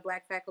lot of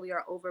Black faculty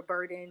are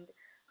overburdened.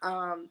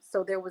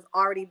 So there was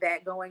already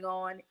that going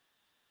on.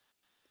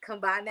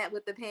 Combine that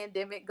with the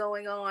pandemic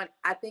going on,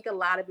 I think a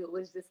lot of it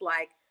was just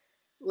like,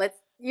 let's,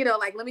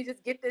 let me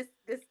just get this,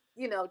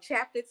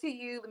 chapter to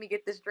you. Let me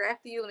get this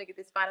draft to you. Let me get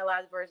this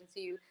finalized version to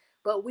you.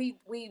 But we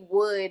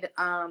would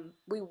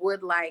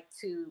like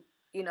to,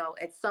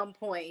 at some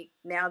point,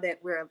 now that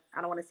we're,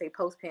 I don't want to say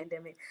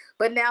post-pandemic,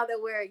 but now that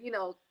we're,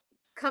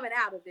 coming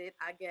out of it,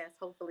 I guess,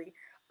 hopefully,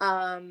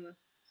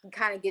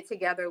 kind of get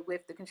together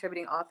with the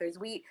contributing authors.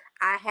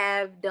 I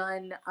have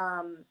done,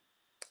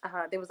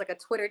 there was like a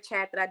Twitter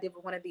chat that I did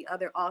with one of the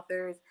other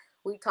authors.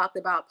 We talked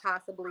about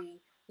possibly,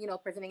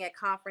 presenting at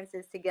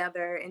conferences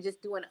together and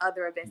just doing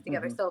other events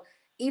together. So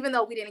even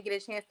though we didn't get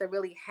a chance to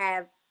really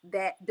have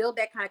that, build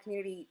that kind of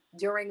community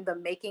during the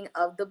making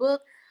of the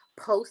book,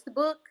 post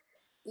book,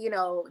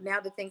 now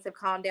that things have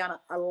calmed down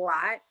a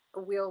lot,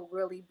 we'll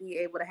really be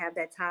able to have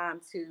that time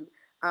to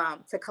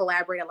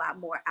collaborate a lot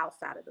more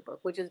outside of the book,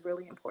 which is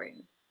really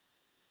important.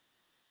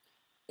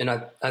 And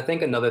I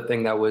think another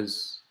thing that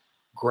was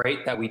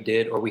great that we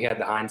did, or we had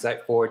the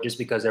hindsight for, just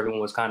because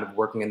everyone was kind of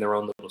working in their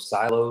own little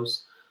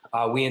silos,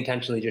 we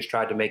intentionally just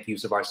tried to make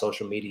use of our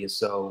social media.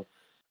 So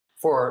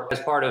as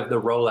part of the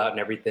rollout and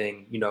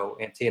everything,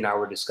 Antia and I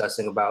were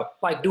discussing about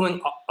like doing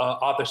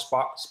author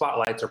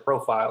spotlights or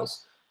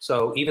profiles.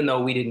 So even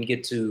though we didn't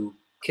get to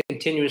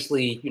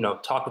continuously,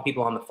 talk to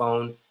people on the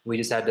phone, we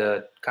just had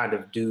to kind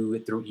of do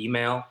it through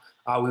email.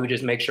 We would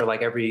just make sure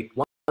like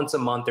once a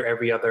month or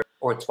every other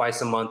or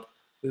twice a month,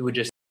 we would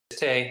just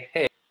say,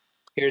 hey,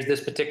 here's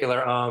this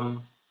particular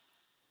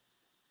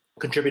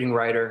contributing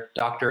writer,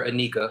 Dr.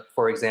 Anika,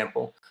 for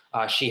example.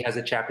 She has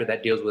a chapter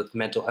that deals with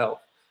mental health.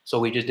 So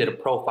we just did a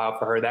profile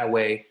for her. That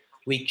way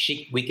we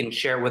can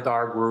share with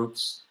our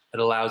groups. It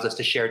allows us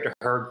to share it to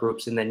her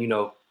groups, and then,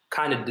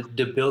 kind of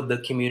to build the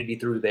community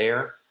through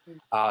there.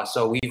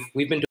 So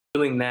we've been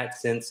doing that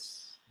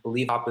since, I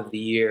believe, top of the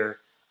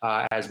year,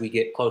 as we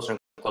get closer and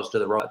closer to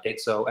the rollout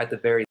date. So at the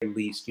very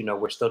least,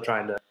 we're still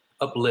trying to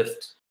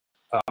uplift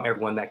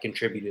everyone that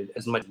contributed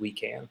as much as we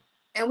can.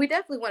 And we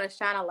definitely want to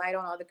shine a light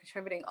on all the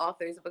contributing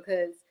authors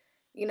because,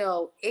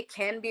 it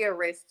can be a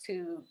risk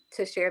to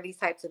share these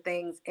types of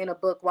things in a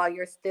book while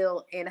you're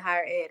still in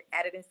higher ed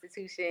at an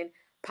institution,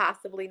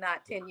 possibly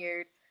not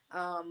tenured.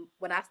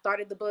 When I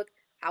started the book,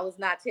 I was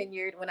not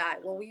tenured.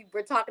 When we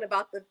were talking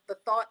about the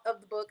thought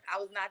of the book, I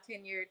was not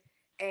tenured.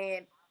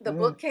 And the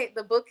book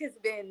has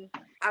been,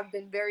 I've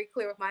been very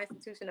clear with my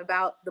institution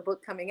about the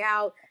book coming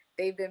out.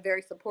 They've been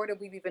very supportive.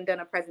 We've even done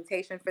a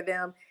presentation for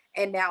them.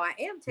 And now I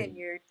am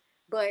tenured,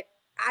 but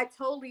I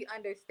totally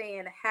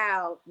understand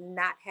how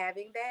not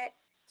having that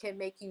can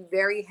make you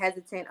very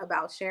hesitant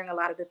about sharing a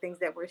lot of the things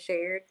that were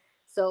shared.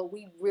 So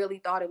we really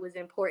thought it was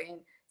important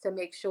to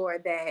make sure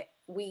that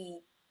we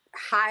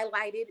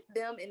highlighted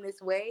them in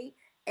this way,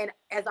 and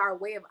as our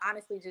way of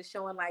honestly just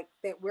showing like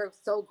that we're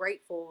so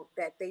grateful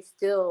that they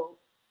still,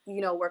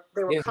 they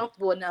were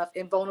comfortable enough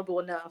and vulnerable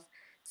enough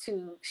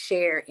to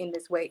share in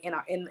this way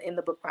in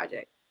the book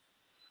project.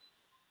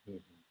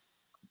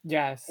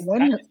 Yes,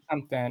 that is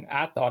something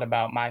I thought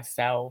about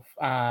myself.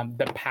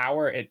 The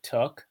power it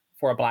took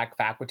for Black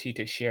faculty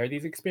to share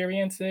these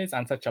experiences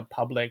on such a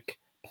public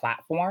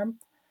platform,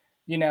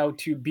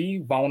 to be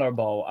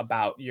vulnerable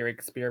about your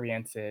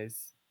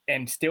experiences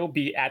and still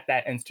be at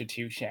that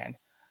institution,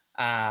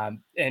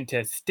 and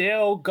to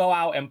still go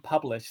out and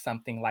publish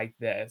something like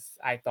this,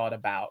 I thought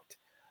about.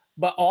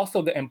 But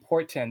also the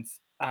importance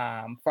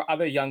for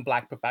other young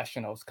Black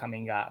professionals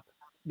coming up,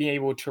 being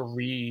able to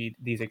read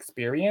these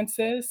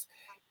experiences,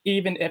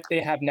 even if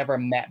they have never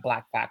met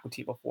Black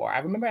faculty before. I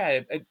remember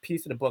a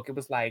piece of the book, it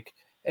was like,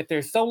 if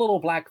there's so little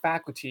Black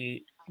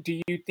faculty,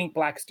 do you think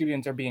Black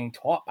students are being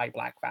taught by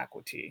Black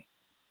faculty?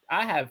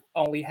 I have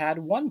only had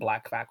one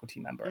Black faculty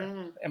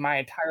member in my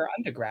entire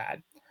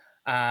undergrad.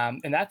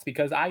 And that's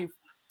because I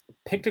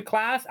picked a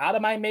class out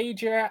of my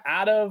major,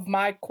 out of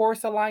my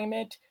course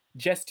alignment,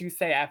 just to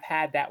say I've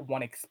had that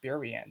one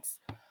experience.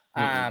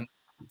 Mhm.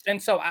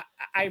 And so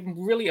I'm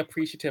really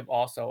appreciative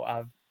also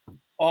of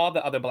all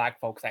the other Black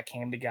folks that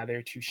came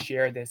together to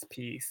share this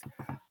piece.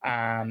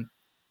 Um,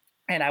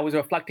 and I was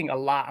reflecting a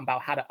lot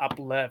about how to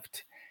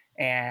uplift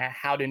and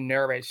how to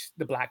nourish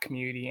the Black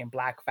community and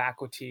Black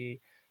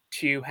faculty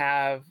to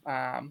have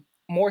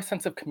more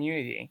sense of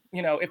community.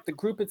 You know, if the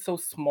group is so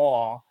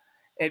small,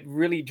 it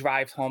really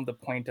drives home the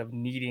point of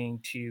needing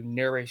to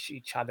nourish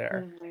each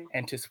other Mhm.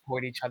 and to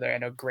support each other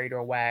in a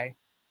greater way.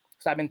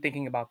 So I've been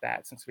thinking about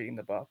that since reading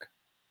the book.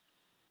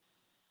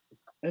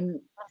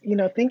 And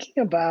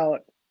thinking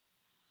about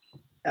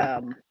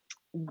um,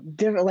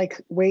 different like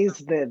ways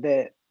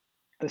that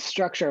the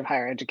structure of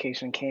higher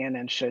education can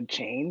and should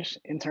change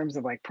in terms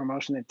of like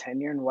promotion and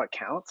tenure and what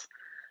counts.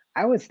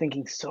 I was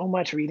thinking so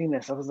much reading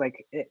this. I was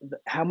like,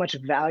 how much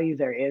value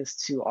there is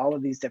to all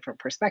of these different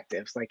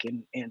perspectives, like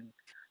in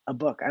a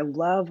book. I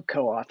love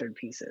co-authored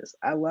pieces.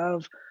 I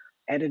love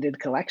edited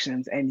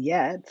collections, and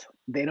yet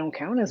they don't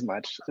count as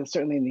much. So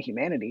certainly in the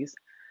humanities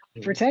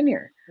for Mhm.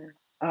 tenure,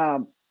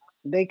 um,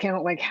 they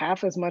count like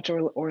half as much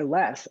or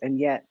less, and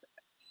yet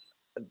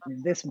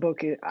this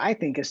book I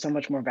think is so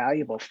much more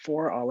valuable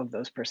for all of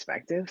those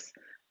perspectives.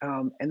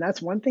 And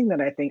that's one thing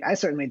that I think I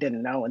certainly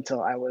didn't know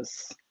until I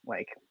was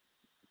like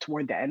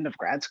toward the end of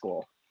grad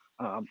school.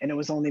 And it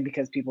was only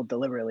because people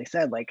deliberately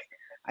said, like,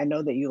 I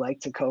know that you like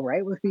to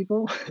co-write with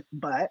people,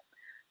 but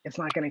it's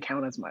not going to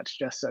count as much,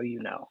 just so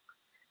you know.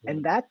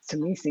 And Mhm. that to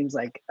me seems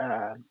like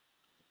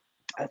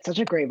such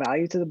a great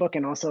value to the book,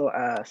 and also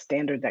a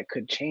standard that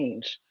could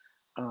change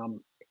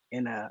um,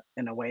 in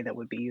a way that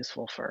would be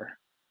useful for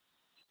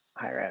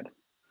higher ed.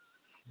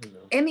 You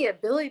know. And the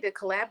ability to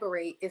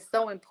collaborate is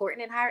so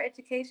important in higher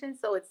education.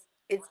 So it's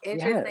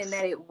interesting Yes.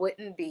 that it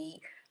wouldn't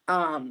be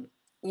um,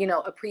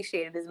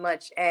 appreciated as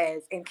much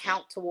as and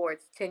count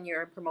towards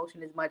tenure and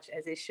promotion as much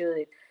as it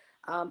should.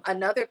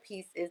 Another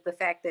piece is the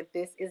fact that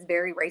this is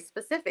very race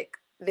specific,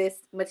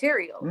 this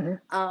material.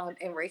 Hmm.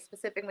 And race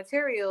specific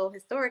material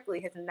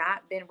historically has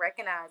not been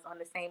recognized on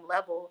the same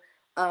level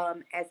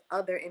as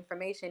other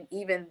information,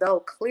 even though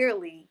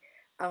clearly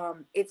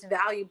it's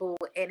valuable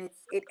and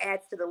it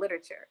adds to the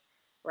literature,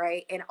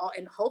 right?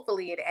 And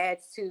hopefully it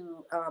adds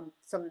to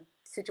some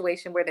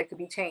situation where there could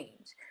be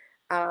change.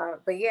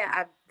 But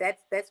yeah,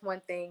 that's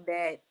one thing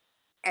that,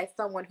 as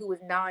someone who was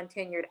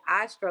non-tenured,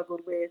 I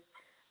struggled with,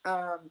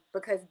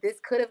 because this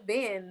could have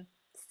been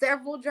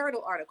several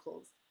journal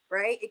articles,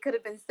 right? It could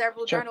have been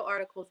several Sure. journal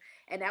articles,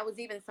 and that was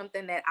even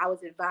something that I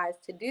was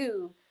advised to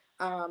do,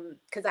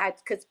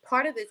 because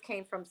part of this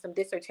came from some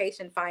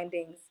dissertation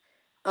findings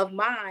of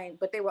mine,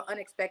 but they were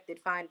unexpected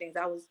findings.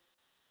 I was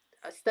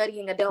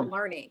studying adult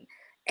learning,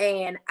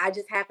 and I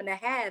just happened to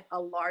have a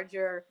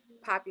larger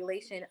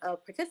population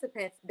of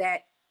participants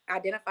that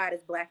identified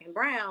as Black and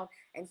Brown.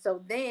 And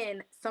so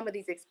then some of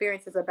these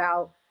experiences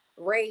about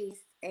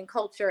race and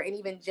culture and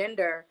even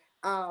gender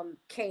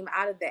came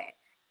out of that.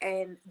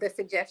 And the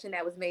suggestion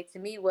that was made to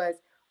me was,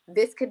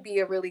 this could be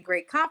a really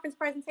great conference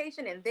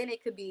presentation, and then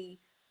it could be,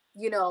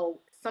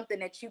 something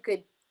that you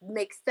could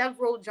make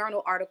several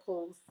journal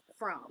articles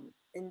from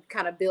and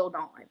kind of build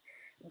on.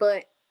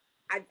 But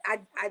I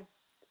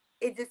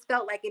it just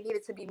felt like it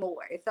needed to be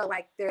more. It felt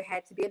like there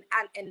had to be,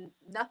 and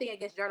nothing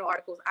against journal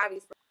articles,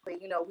 obviously,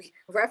 we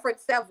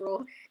reference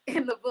several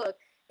in the book.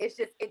 It's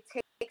just, it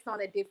takes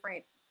on a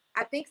different,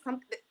 I think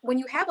when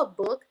you have a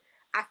book,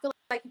 I feel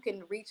like you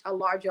can reach a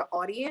larger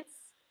audience.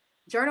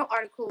 Journal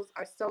articles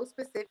are so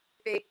specific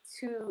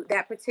to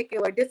that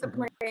particular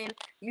discipline. Hmm.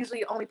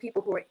 Usually only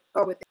people who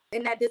are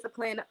within that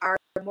discipline are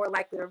more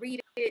likely to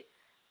read it.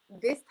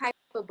 This type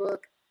of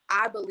book,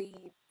 I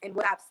believe, and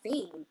what I've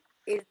seen,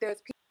 is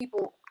there's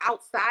people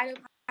outside of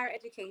higher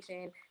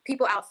education,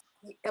 people out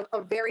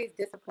of various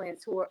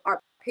disciplines who are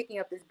picking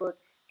up this book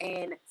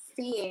and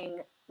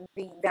seeing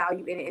the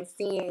value in it, and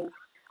seeing,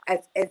 as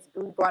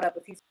we brought up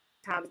a few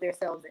times,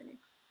 themselves in it.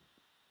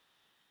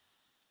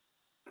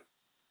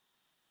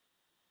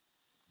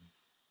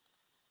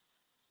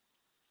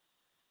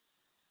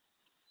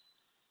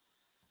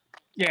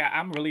 Yeah,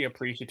 I'm really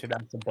appreciative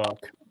of the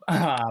book.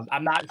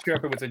 I'm not sure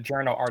if it was a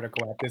journal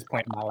article at this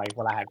point in my life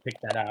when I had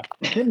picked that up.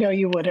 No,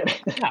 you wouldn't.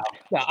 No,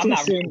 no, It's I'm too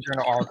not reading soon.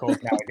 journal articles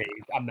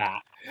nowadays. I'm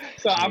not.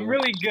 So I'm Yeah.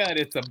 really good.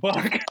 It's a book,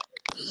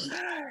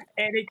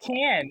 and it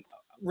can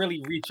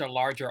really reach a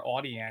larger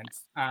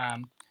audience.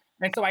 And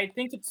so I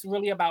think it's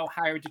really about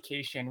higher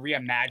education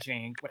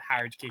reimagining what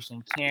higher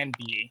education can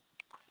be,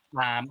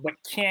 what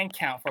can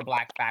count for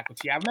Black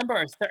faculty. I remember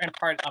a certain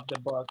part of the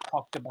book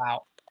talked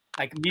about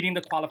like meeting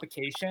the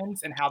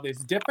qualifications and how there's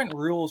different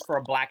rules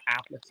for Black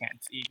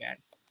applicants, even,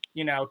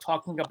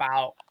 talking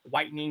about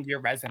whitening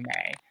your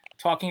resume,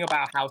 talking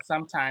about how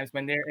sometimes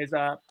when there is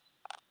a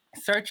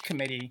search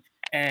committee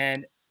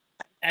and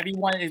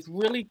everyone is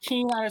really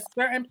keen on a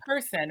certain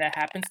person that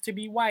happens to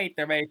be white,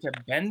 they're ready to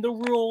bend the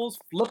rules,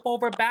 flip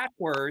over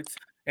backwards,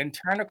 and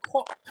turn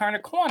a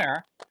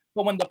corner.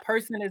 But when the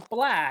person is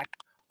Black,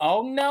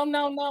 oh, no,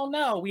 no, no,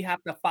 no, we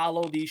have to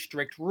follow these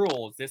strict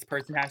rules. This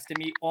person has to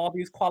meet all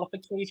these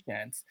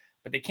qualifications,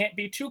 but they can't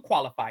be too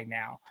qualified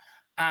now.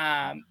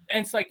 And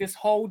it's like this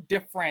whole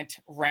different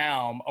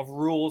realm of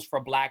rules for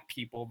Black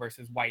people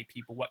versus white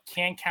people, what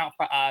can count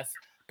for us,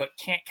 but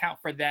can't count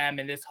for them,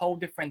 and this whole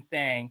different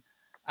thing.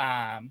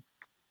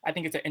 I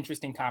think it's an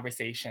interesting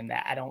conversation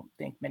that I don't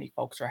think many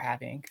folks are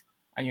having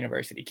on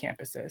university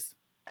campuses.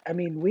 I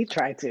mean, we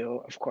try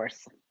to, of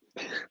course,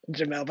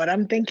 Jamel, but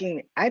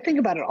I think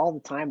about it all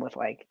the time with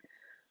like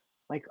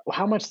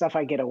how much stuff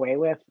I get away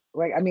with.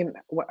 Like, I mean,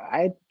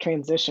 I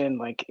transitioned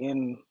like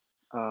in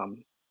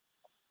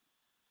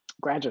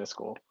graduate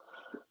school,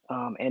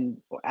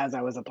 and as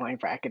I was applying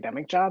for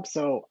academic jobs.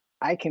 So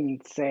I can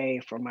say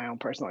from my own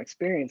personal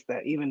experience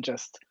that even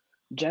just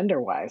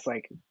gender wise,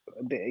 like,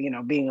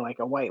 being like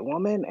a white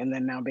woman and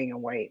then now being a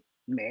white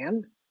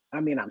man,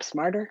 I mean, I'm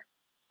smarter.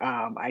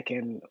 I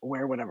can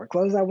wear whatever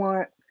clothes I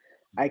want.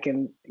 I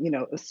can,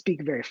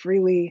 speak very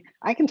freely.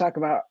 I can talk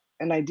about,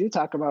 and I do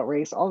talk about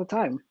race all the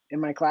time in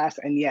my class.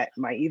 And yet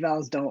my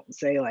evals don't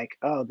say like,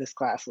 oh, this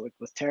class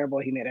was terrible.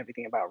 He made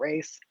everything about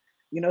race.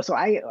 So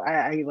I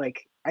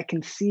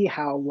can see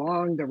how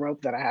long the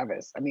rope that I have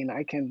is. I mean,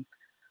 I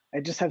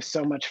just have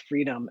so much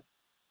freedom,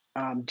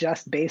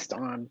 just based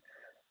on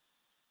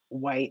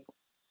white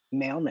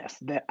maleness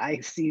that I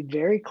see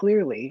very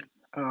clearly,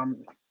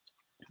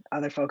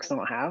 other folks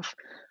don't have.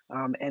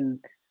 And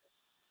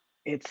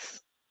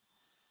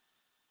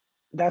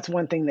that's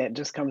one thing that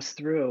just comes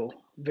through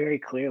very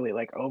clearly,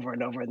 like over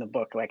and over in the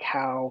book, like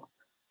how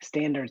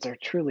standards are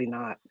truly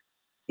not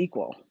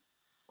equal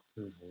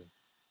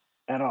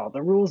at all.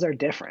 The rules are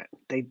different.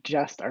 They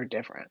just are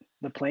different.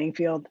 The playing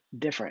field,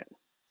 different.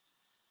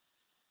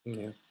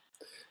 Yeah.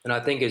 And I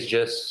think it's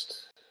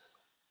just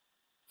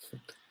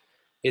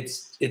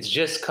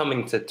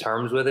coming to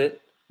terms with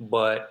it.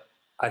 But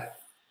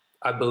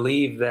I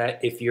believe that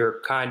if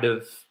you're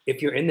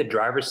in the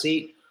driver's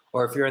seat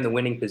or if you're in the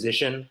winning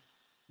position,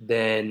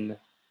 then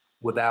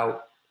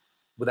without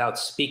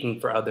speaking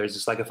for others,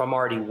 it's like, if I'm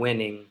already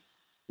winning,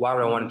 why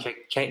would I want to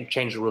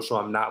change the rules so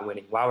I'm not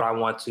winning? Why would I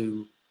want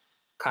to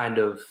kind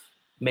of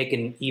make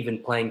an even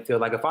playing field?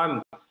 Like, if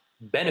I'm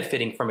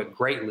benefiting from it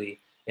greatly,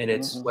 and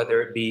it's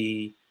whether it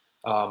be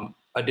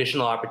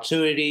additional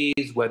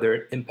opportunities, whether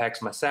it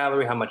impacts my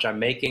salary, how much I'm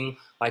making,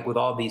 like with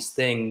all these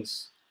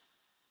things,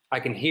 I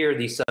can hear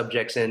these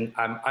subjects and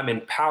I'm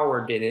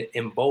empowered and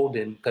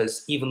emboldened,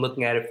 because even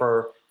looking at it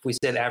if we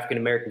said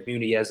African-American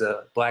community as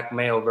a Black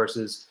male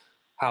versus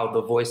how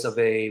the voice of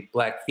a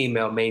Black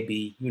female may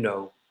be,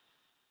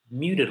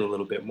 muted a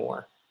little bit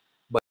more.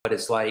 But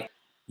it's like,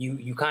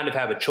 you kind of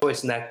have a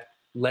choice, and that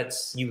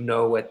lets you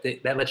know at the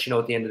end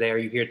of the day, are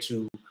you here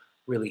to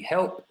really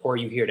help, or are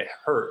you here to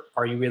hurt?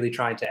 Are you really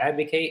trying to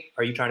advocate?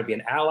 Are you trying to be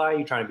an ally? Are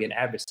you trying to be an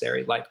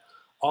adversary? Like,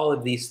 all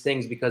of these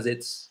things, because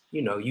it's,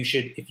 you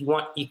should, if you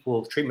want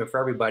equal treatment for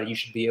everybody, you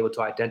should be able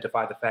to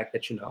identify the fact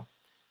that,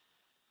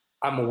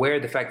 I'm aware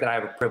of the fact that I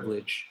have a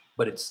privilege,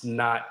 but it's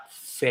not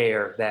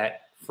fair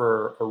that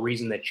for a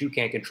reason that you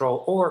can't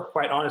control, or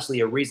quite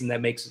honestly, a reason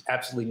that makes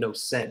absolutely no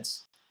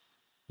sense,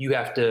 you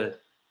have to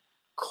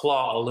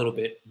claw a little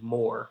bit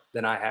more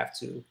than I have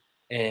to.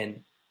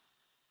 And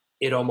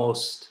it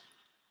almost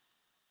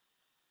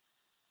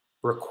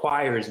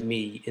requires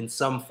me in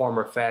some form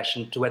or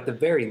fashion to, at the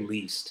very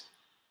least,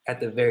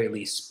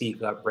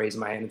 speak up, raise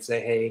my hand and say,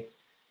 hey,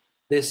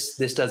 this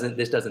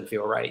doesn't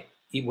feel right.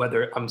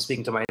 Whether I'm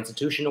speaking to my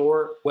institution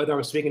or whether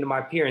I'm speaking to my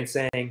peer and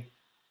saying,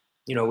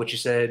 what you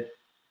said,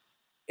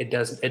 it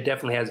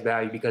definitely has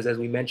value, because as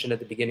we mentioned at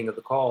the beginning of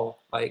the call,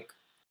 like,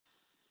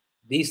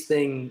 these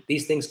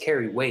things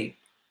carry weight.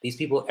 These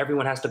people,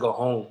 everyone has to go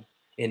home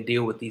and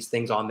deal with these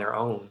things on their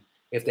own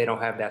if they don't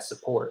have that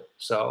support.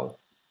 So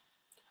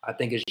I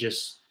think it's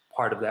just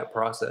part of that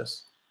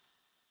process.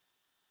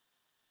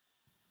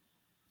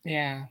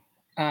 Yeah.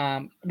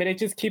 But it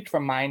just keeps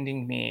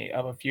reminding me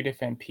of a few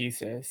different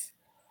pieces.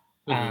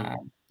 I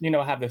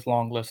have this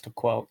long list of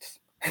quotes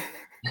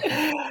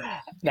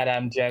that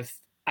I'm just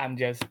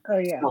oh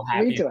yeah, so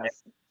happy read to with.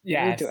 us.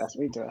 Yes.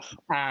 Read to us.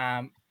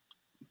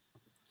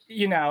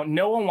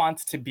 No one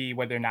wants to be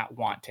where they're not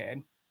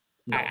wanted.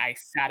 No. I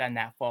sat on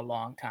that for a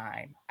long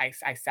time. I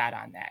sat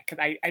on that because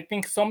I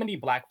think so many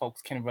Black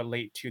folks can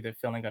relate to the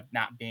feeling of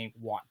not being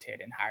wanted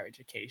in higher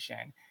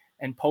education,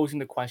 and posing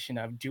the question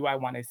of, do I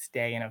want to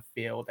stay in a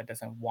field that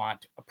doesn't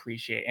want,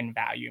 appreciate, and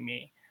value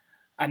me?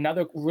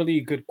 Another really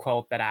good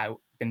quote that I've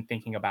been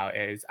thinking about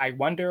is, I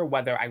wonder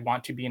whether I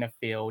want to be in a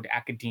field,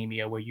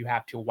 academia, where you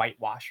have to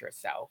whitewash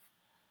yourself.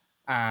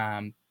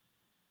 How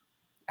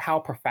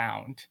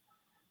profound,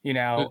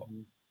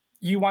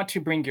 You want to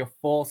bring your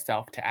full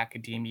self to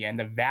academia, and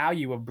the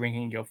value of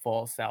bringing your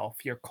full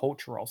self, your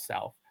cultural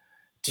self,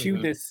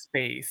 to this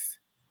space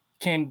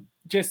can,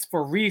 just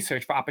for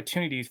research, for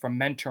opportunities, for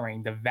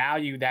mentoring, the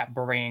value that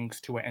brings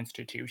to an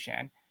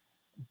institution,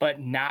 but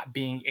not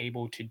being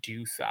able to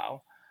do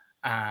so.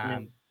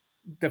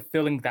 The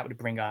feelings that would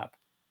bring up.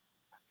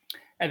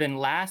 And then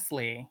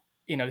lastly,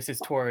 this is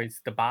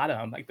towards the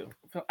bottom, I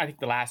think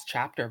the last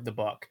chapter of the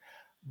book,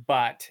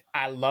 But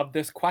I love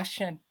this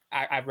question.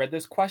 I read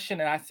this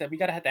question and I said, we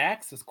gotta have to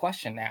ask this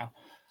question now.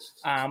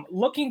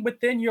 Looking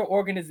within your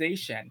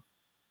organization,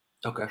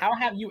 Okay. how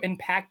have you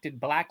impacted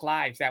Black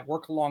lives that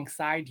work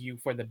alongside you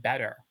for the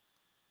better?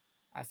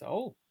 I said,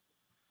 oh,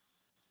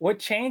 what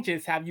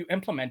changes have you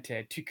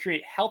implemented to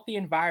create healthy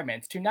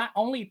environments to not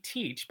only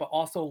teach, but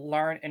also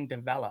learn and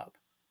develop?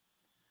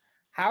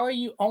 How are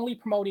you only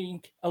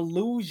promoting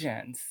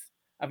illusions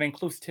of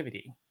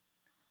inclusivity?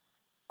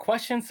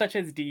 Questions such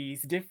as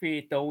these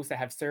differentiate those that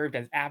have served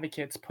as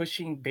advocates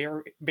pushing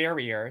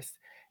barriers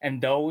and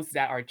those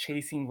that are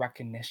chasing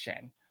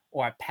recognition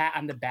or a pat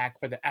on the back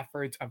for the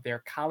efforts of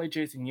their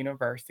colleges and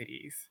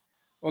universities.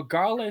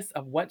 Regardless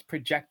of what's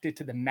projected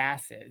to the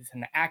masses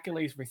and the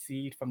accolades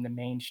received from the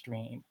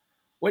mainstream,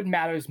 what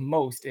matters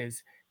most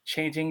is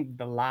changing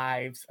the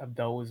lives of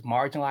those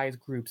marginalized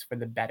groups for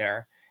the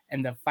better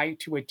in the fight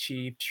to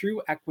achieve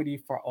true equity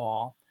for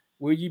all.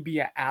 Will you be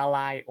an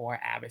ally or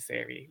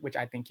adversary? Which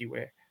I think you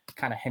were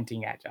kind of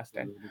hinting at,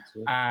 Justin.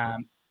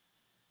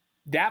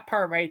 That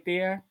part right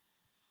there,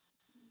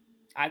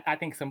 I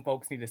think some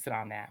folks need to sit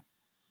on that.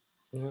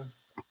 Yeah.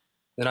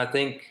 And I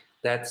think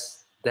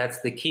that's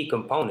the key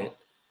component.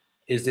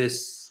 Is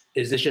this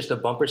just a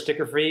bumper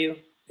sticker for you?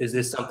 Is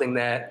this something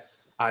that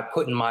I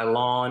put in my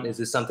lawn? Is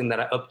this something that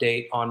I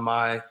update on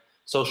my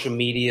social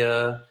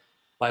media?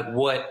 Like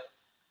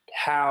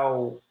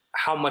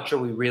how much are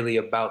we really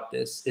about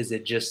this? Is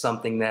it just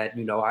something that,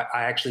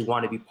 I actually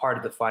want to be part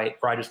of the fight,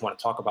 or I just want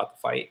to talk about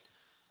the fight?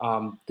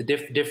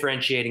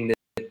 Differentiating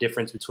the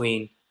difference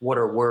between what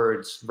are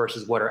words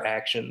versus what are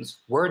actions.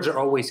 Words are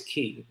always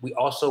key. We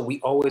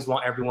always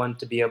want everyone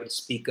to be able to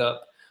speak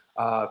up,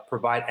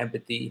 provide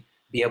empathy,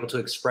 be able to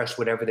express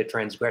whatever their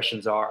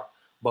transgressions are.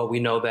 But we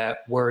know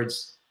that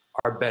words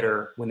are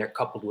better when they're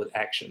coupled with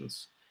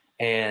actions.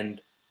 And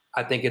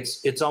I think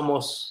it's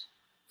almost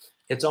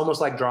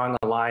like drawing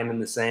a line in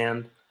the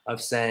sand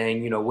of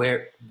saying,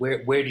 where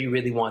do you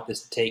really want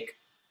this to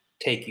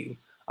take you?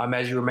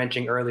 As you were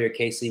mentioning earlier,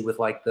 Casey, with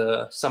like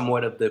the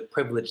somewhat of the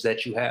privilege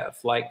that you have,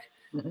 like,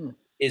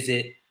 is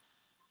it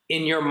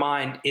in your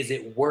mind, is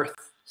it worth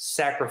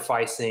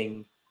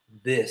sacrificing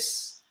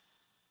this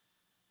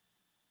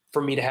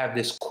for me to have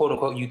this quote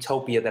unquote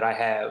utopia that I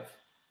have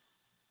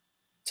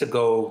to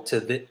go to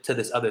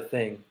this other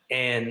thing?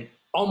 And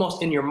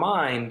almost in your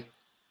mind,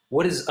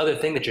 what is this other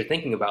thing that you're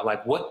thinking about?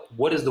 Like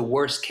what is the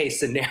worst case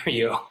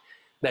scenario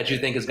that you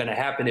think is going to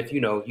happen if,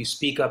 you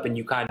speak up and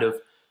you kind of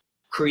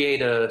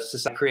create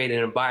an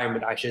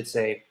environment, I should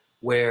say,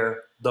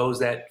 where those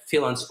that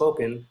feel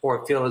unspoken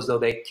or feel as though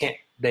they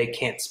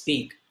can't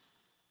speak,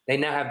 they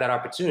now have that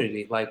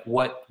opportunity. Like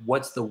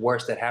what's the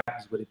worst that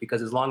happens with it?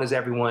 Because as long as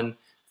everyone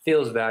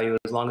feels valued,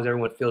 as long as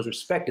everyone feels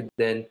respected,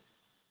 then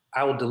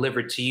I will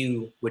deliver to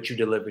you what you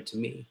deliver to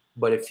me.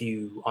 But if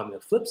you, on the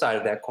flip side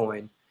of that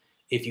coin,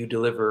 if you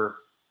deliver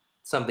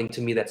something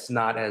to me that's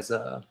not as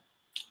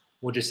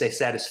we'll just say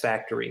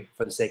satisfactory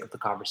for the sake of the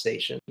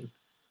conversation,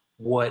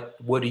 what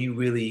do you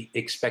really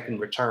expect in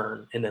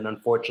return? And then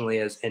unfortunately,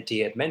 as NT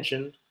had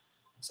mentioned,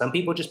 some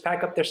people just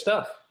pack up their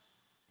stuff.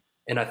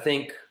 And I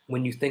think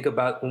when we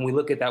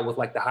look at that with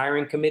like the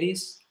hiring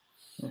committees,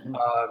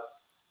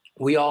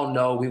 we all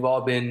know, we've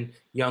all been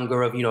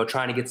younger of,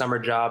 trying to get summer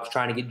jobs,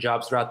 trying to get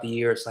jobs throughout the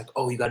year. It's like,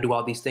 oh, you got to do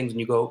all these things when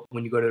you go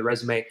to the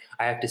resume.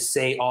 I have to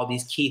say all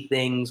these key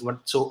things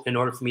in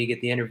order for me to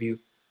get the interview.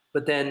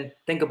 But then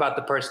think about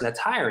the person that's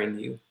hiring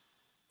you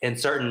and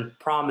certain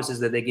promises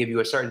that they give you,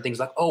 or certain things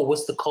like, oh,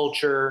 what's the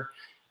culture?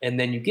 And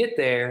then you get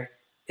there,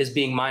 is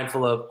being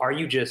mindful of, are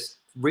you just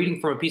reading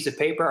from a piece of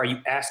paper? Are you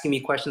asking me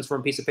questions from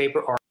a piece of paper?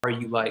 Or are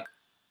you like,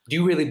 do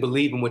you really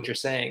believe in what you're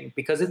saying?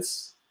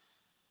 Because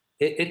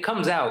it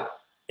comes out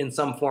in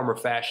some form or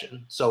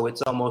fashion. So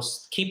it's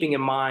almost keeping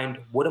in mind,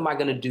 what am I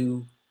going to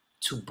do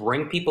to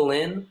bring people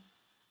in?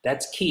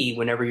 That's key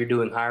whenever you're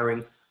doing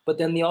hiring. But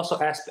then the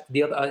other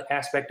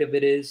aspect of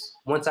it is,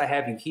 once I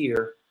have you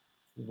here,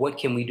 what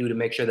can we do to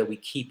make sure that we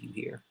keep you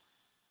here?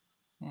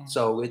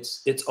 So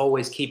it's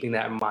always keeping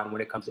that in mind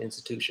when it comes to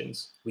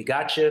institutions. We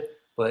got you,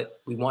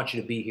 but we want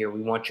you to be here.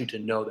 We want you to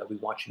know that we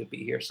want you to be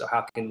here. So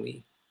how can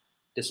we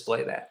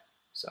display that?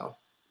 So.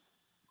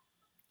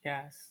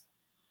 Yes.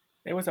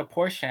 There was a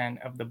portion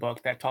of the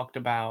book that talked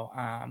about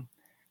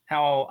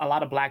how a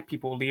lot of Black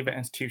people leave an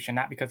institution,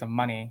 not because of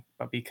money,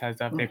 but because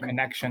of their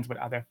connections with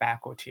other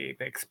faculty,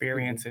 the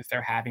experiences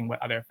they're having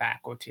with other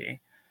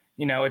faculty.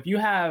 If you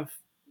have,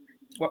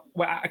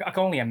 well, I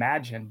can only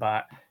imagine,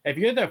 but if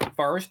you're the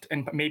first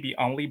and maybe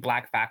only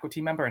Black faculty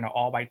member in an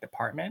all-white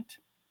department,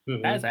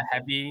 that is a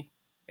heavy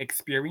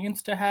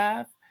experience to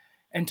have.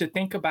 And to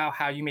think about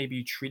how you may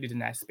be treated in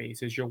that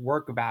space. Is your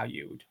work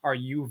valued? Are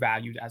you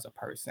valued as a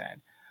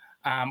person?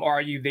 Or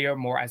are you there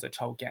more as a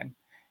token?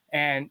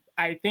 And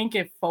I think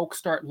if folks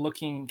start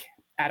looking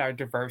at our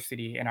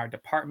diversity in our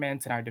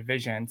departments and our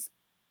divisions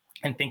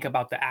and think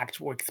about the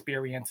actual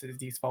experiences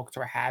these folks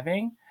are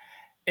having,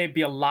 it'd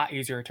be a lot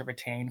easier to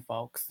retain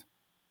folks.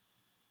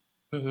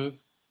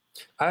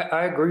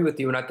 I agree with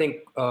you. And I think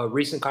a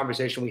recent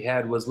conversation we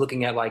had was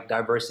looking at like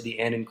diversity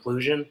and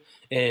inclusion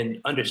and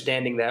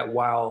understanding that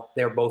while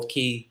they're both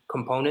key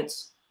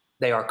components,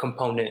 they are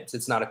components.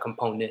 It's not a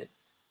component.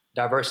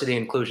 Diversity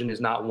and inclusion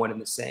is not one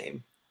and the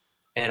same.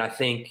 And I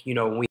think,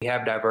 when we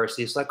have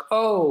diversity, it's like,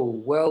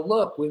 oh, well,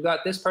 look, we've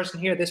got this person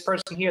here, this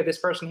person here, this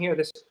person here,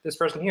 this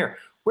person here.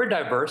 We're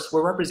diverse.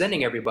 We're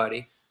representing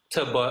everybody.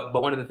 But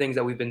one of the things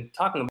that we've been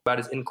talking about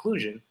is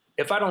inclusion.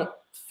 If I don't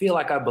feel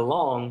like I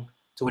belong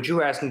to what you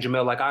were asking,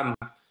 Jamil, like I'm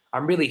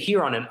really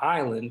here on an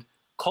island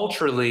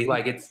culturally,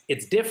 like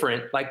it's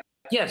different. Like,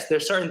 yes,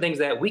 there's certain things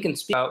that we can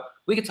speak about.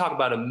 We could talk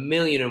about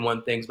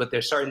 1,000,001 things, but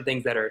there's certain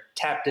things that are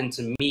tapped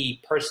into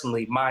me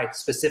personally, my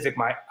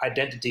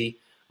identity,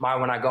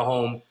 when I go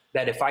home,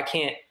 that if I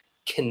can't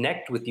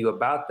connect with you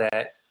about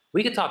that,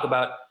 we could talk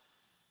about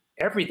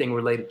everything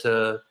related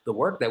to the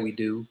work that we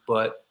do.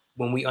 But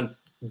when we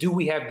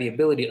have the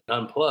ability to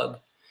unplug?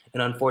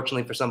 And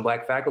unfortunately for some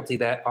Black faculty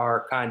that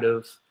are kind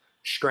of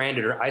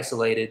stranded or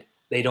isolated,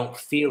 they don't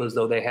feel as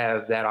though they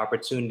have that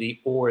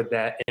opportunity or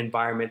that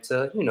environment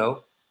to,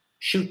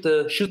 shoot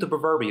the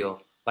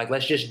proverbial. Like,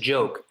 let's just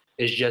joke.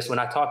 It's just when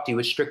I talk to you,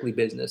 it's strictly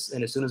business.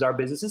 And as soon as our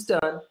business is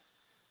done,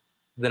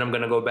 then I'm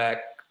going to go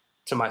back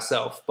to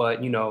myself.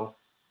 But,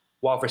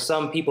 while for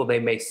some people they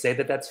may say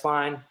that that's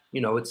fine,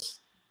 it's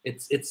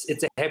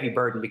a heavy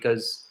burden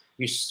because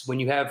when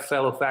you have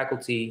fellow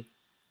faculty,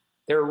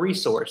 they're a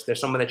resource. They're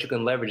someone that you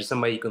can leverage,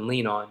 somebody you can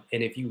lean on.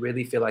 And if you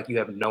really feel like you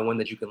have no one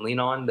that you can lean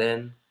on,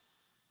 and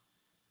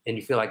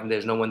you feel like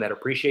there's no one that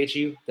appreciates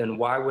you, then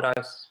why would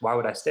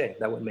I stay?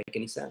 That wouldn't make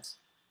any sense.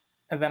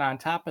 And then on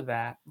top of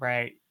that,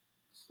 right,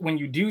 when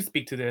you do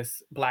speak to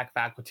this Black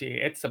faculty,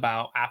 it's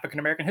about African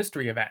American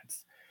history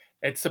events.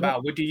 It's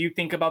about, what do you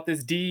think about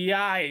this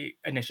DEI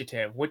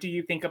initiative? What do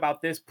you think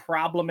about this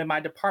problem in my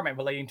department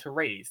relating to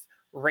race?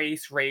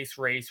 Race.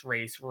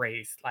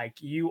 Like,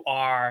 you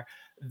are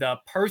the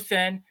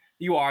person,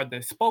 you are the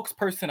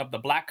spokesperson of the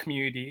Black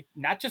community,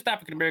 not just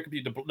African American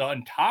community, the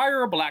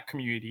entire Black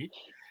community.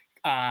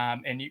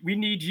 And we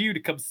need you to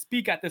come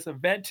speak at this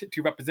event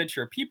to represent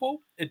your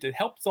people and to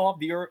help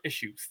solve your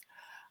issues.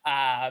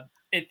 And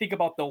think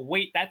about the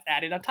weight that's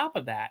added on top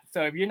of that.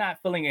 So if you're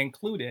not feeling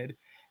included,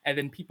 and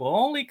then people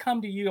only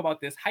come to you about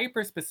this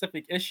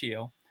hyper-specific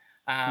issue,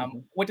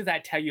 what does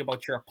that tell you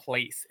about your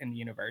place in the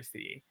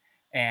university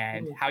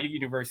and how your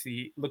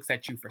university looks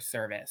at you for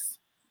service?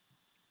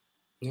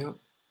 Yeah.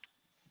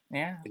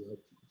 Yeah.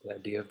 The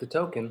idea of the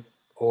token,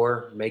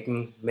 or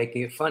making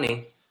it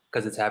funny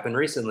because it's happened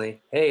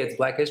recently. Hey, it's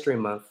Black History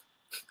Month.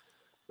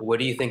 What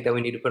do you think that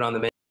we need to put on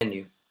the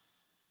menu?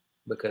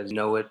 Because you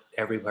know what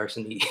every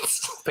person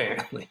eats,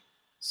 apparently.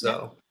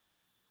 So.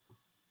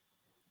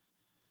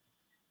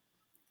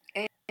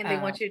 And they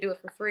want you to do it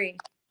for free.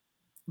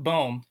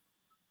 Boom.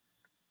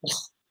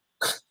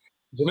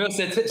 Jamil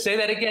said, say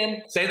that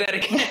again. Say that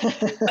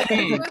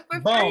again.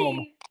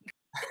 Boom.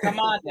 Come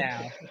on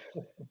now.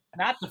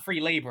 Not the free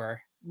labor,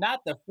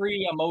 not the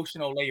free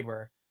emotional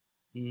labor.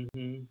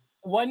 Mm-hmm.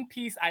 One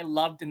piece I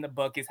loved in the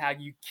book is how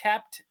you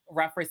kept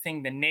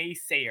referencing the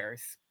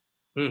naysayers.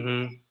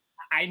 Mm-hmm.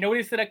 I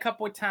noticed it a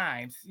couple of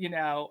times.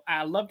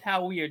 I loved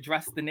how we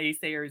addressed the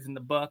naysayers in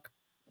the book.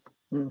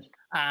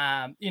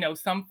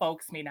 Some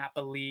folks may not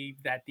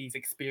believe that these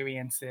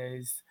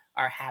experiences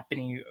are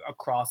happening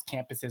across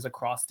campuses,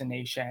 across the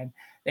nation.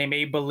 They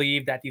may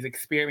believe that these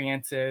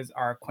experiences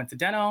are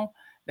coincidental.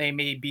 They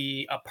may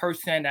be a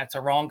person that's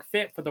a wrong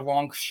fit for the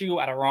wrong shoe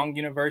at a wrong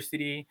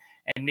university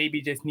and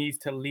maybe just needs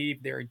to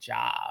leave their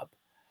job.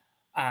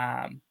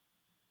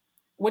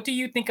 What do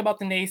you think about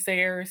the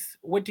naysayers?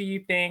 What do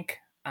you think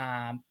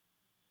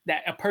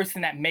that a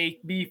person that may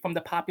be from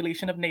the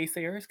population of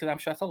naysayers, because I'm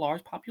sure that's a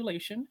large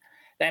population,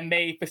 that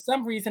may, for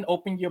some reason,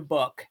 open your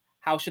book,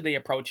 how should they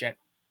approach it?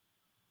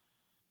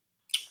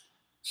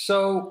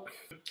 So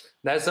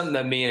that's something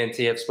that me and NT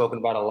have spoken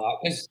about a lot.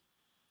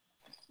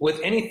 With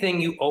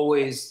anything, you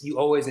always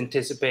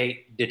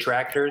anticipate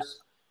detractors.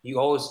 You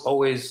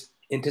always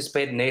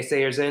anticipate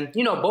naysayers. And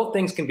both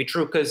things can be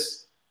true,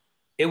 because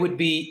it would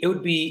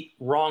be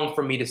wrong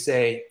for me to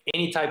say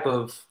any type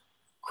of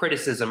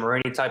criticism or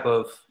any type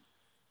of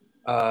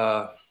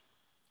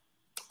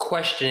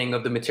questioning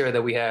of the material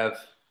that we have.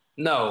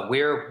 No,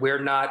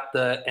 we're not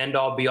the end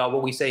all be all.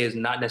 What we say is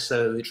not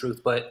necessarily the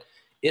truth, but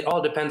it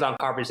all depends on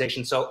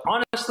conversation. So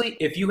honestly,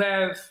 if you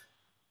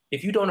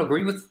don't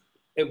agree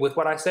with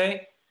what I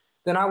say,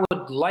 then I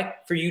would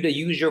like for you to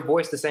use your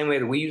voice the same way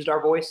that we used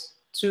our voice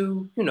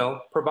to,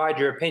 provide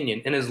your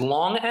opinion. And as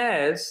long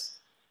as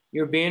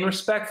you're being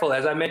respectful,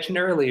 as I mentioned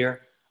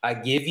earlier, I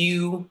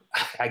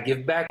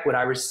give back what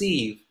I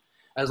receive.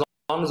 As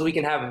long as we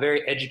can have a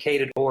very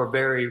educated or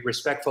very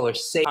respectful or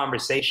safe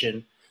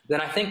conversation,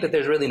 then I think that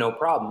there's really no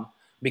problem.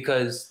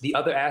 Because the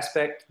other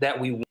aspect that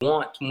we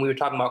want when we were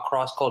talking about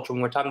cross-culture,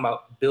 when we're talking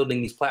about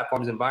building these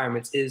platforms,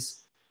 environments,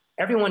 is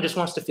everyone just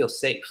wants to feel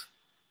safe.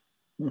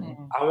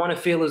 Mm-hmm. I want to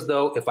feel as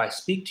though if I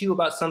speak to you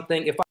about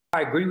something, if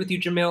I agree with you,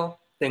 Jamil,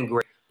 then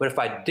great. But if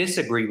I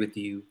disagree with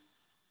you,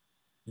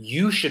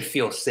 you should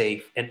feel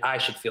safe and I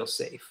should feel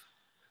safe.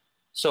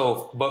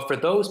 So, but for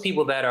those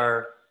people that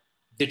are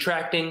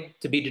detracting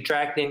to be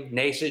detracting,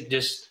 they should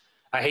just,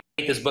 I hate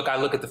this book.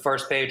 I look at the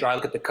first page or I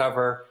look at the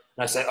cover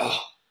and I say, oh,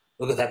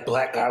 look at that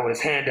black guy with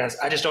his hand down.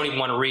 I just don't even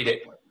want to read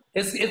it.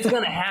 It's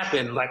going to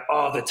happen. Like,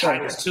 oh, the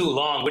title's too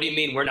long. What do you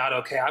mean we're not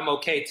okay? I'm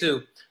okay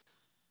too.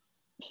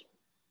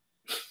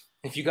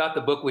 If you got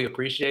the book, we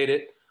appreciate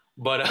it.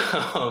 But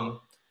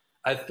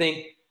I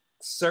think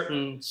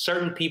certain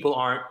people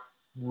aren't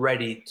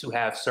ready to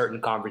have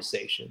certain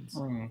conversations,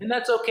 and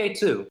that's okay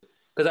too.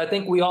 Because I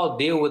think we all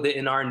deal with it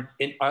in our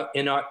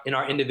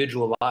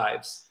individual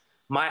lives.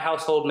 My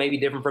household may be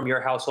different from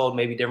your household,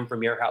 may be different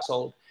from your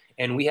household,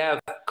 and we have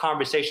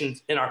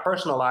conversations in our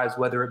personal lives,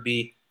 whether it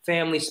be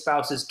family,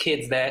 spouses,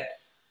 kids, that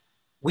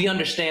we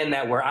understand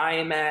that where I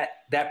am at,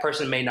 that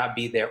person may not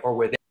be there, or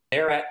where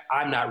they're at,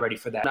 I'm not ready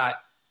for that. I'm not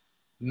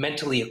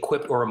mentally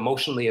equipped or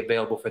emotionally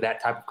available for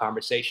that type of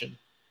conversation.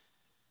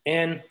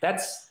 And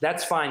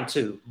that's fine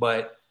too.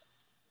 But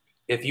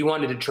if you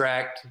want to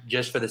detract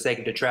just for the sake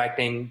of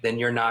detracting, then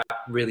you're not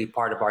really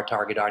part of our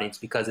target audience,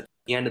 because at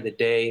the end of the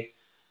day,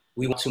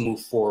 we want to move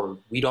forward.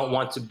 We don't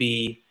want to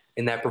be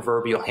in that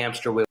proverbial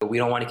hamster wheel. We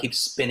don't want to keep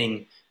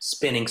spinning.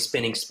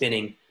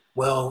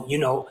 Well,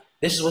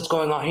 this is what's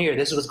going on here.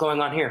 This is what's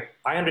going on here.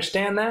 I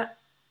understand that.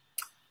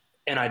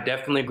 And I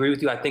definitely agree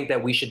with you. I think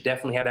that we should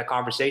definitely have that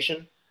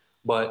conversation.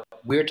 But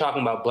we're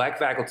talking about Black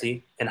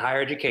faculty and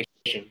higher education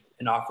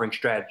and offering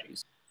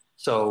strategies.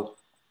 So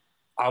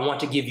I want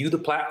to give you the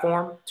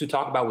platform to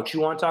talk about what you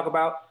want to talk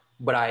about,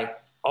 but I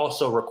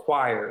also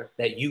require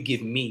that you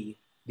give me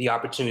the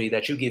opportunity,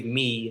 that you give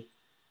me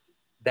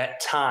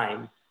that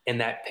time and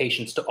that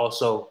patience to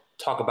also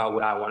talk about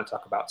what I want to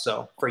talk about.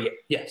 So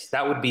yes,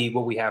 that would be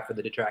what we have for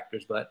the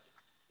detractors. But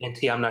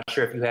NT, I'm not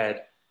sure if you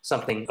had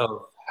something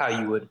of how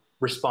you would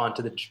respond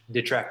to the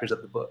detractors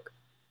of the book.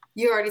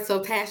 You already so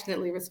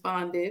passionately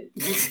responded.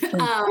 Got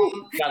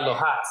a little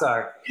hot,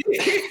 sorry.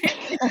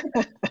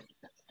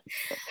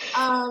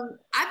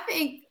 I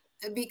think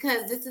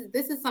because this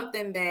is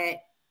something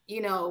that,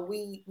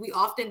 we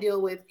often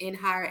deal with in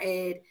higher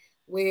ed,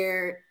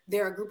 where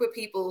there are a group of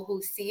people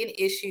who see an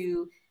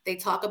issue, they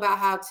talk about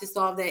how to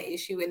solve that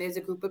issue, and there's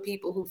a group of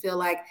people who feel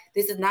like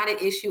this is not an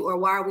issue, or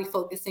why are we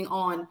focusing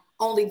on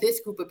only this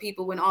group of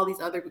people when all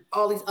these other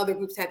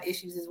groups have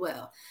issues as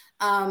well.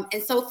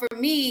 And so for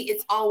me,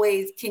 it's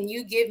always, can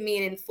you give me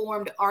an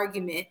informed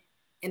argument,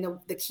 and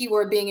the key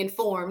word being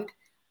informed,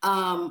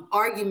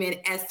 argument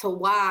as to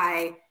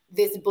why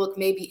this book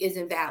maybe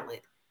isn't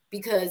valid?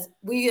 Because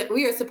we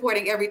are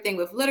supporting everything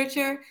with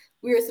literature.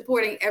 We are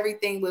supporting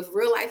everything with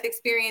real life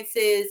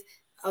experiences.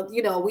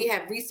 We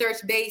have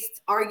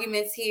research-based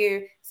arguments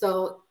here.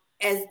 So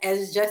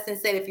as Justin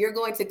said, if you're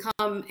going to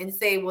come and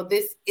say, well,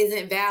 this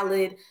isn't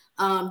valid,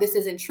 this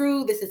isn't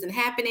true, this isn't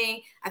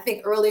happening. I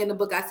think early in the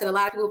book, I said a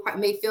lot of people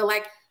may feel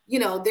like,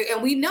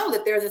 and we know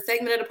that there's a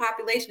segment of the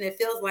population that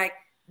feels like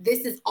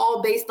this is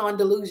all based on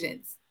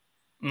delusions.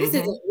 Mm-hmm. This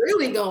isn't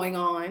really going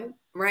on,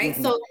 right?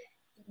 Mm-hmm. So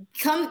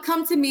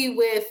come to me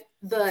with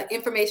the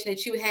information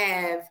that you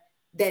have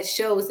that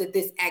shows that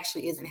this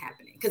actually isn't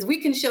happening. Because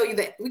we can show you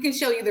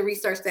the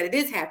research that it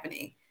is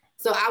happening.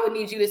 So I would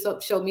need you to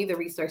show me the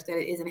research that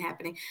it isn't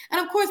happening. And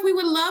of course, we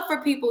would love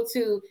for people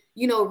to,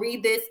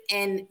 read this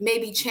and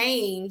maybe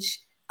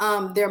change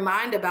their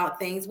mind about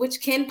things,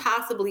 which can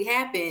possibly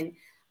happen.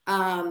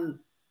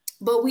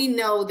 But we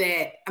know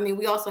that,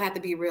 we also have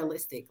to be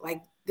realistic.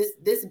 Like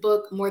this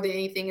book, more than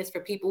anything, is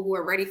for people who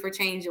are ready for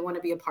change and want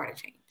to be a part of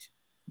change.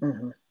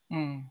 Mm-hmm.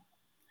 Mm.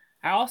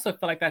 I also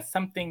feel like that's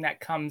something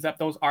that comes up,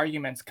 those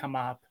arguments come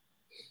up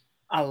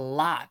a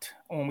lot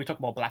when we talk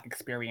about Black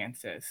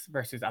experiences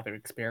versus other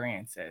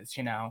experiences.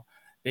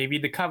 They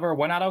read the cover,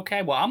 we're not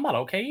okay. Well, I'm not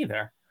okay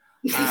either.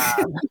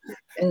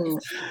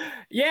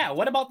 Yeah,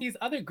 what about these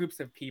other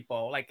groups of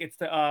people? Like it's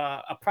the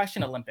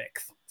oppression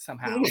Olympics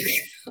somehow.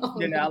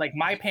 Like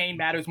my pain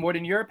matters more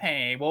than your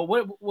pain.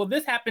 Well,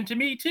 this happened to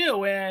me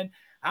too, and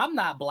I'm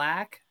not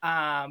Black.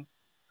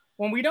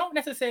 When we don't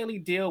necessarily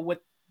deal with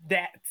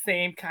that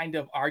same kind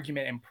of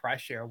argument and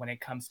pressure when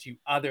it comes to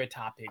other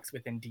topics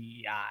within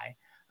DEI,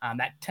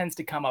 that tends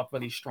to come up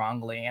really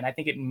strongly. And I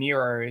think it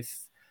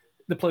mirrors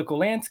the political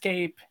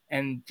landscape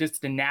and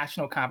just the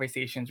national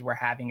conversations we're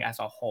having as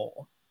a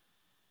whole.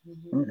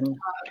 Mm-hmm.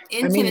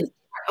 Tennessee,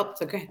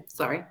 okay,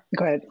 sorry.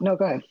 Go ahead. No,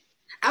 go ahead.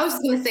 I was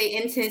just going to say,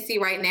 in Tennessee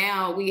right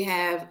now, we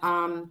have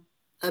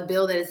a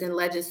bill that is in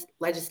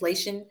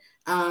legislation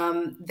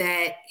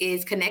that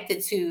is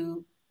connected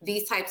to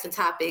these types of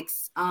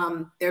topics.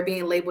 They're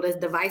being labeled as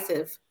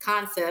divisive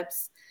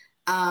concepts.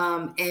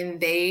 And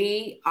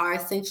they are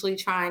essentially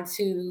trying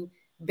to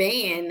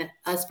ban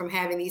us from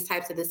having these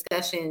types of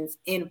discussions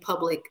in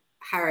public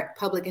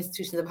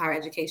institutions of higher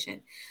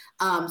education.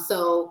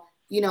 So,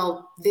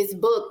 this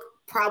book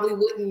probably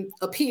wouldn't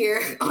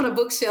appear on a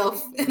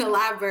bookshelf in a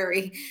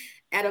library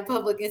at a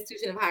public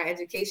institution of higher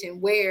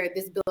education where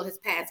this bill has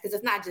passed, because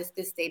it's not just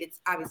this state, it's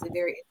obviously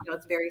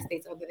it's various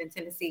states other than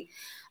Tennessee.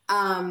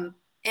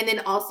 And then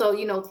also,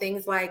 you know,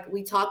 things like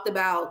we talked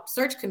about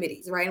search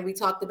committees, right? And we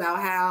talked about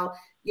how,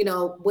 you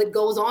know, what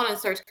goes on in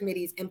search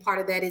committees, and part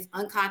of that is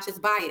unconscious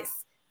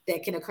bias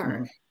that can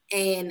occur. Mm-hmm.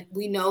 And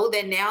we know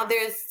that now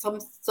there's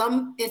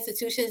some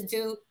institutions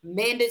do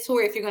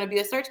mandatory, if you're going to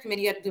be a search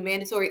committee, you have to do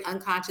mandatory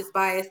unconscious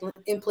bias,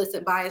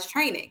 implicit bias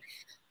training.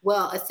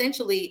 Well,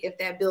 essentially, if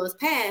that bill is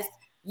passed,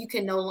 you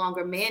can no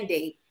longer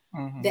mandate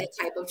that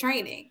type of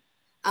training.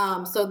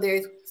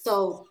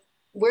 So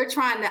we're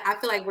trying to, I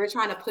feel like we're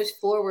trying to push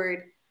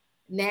forward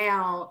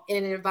now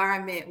in an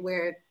environment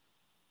where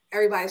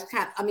everybody's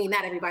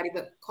not everybody,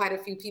 but quite a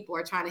few people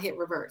are trying to hit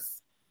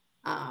reverse,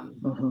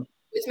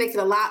 which makes it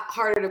a lot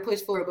harder to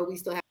push forward, but we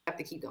still have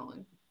to keep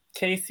going.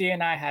 Casey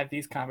and I have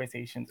these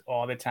conversations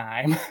all the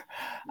time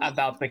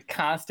about the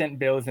constant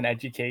bills in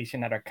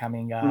education that are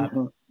coming up,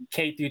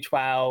 K through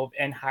 12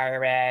 and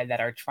higher ed,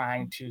 that are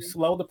trying to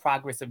slow the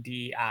progress of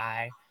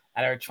DEI,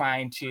 that are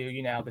trying to,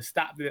 you know, the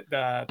stop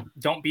the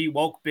don't be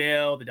woke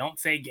bill, the don't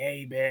say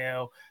gay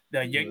bill,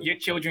 your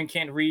children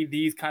can't read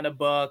these kind of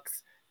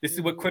books. This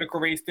is what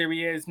critical race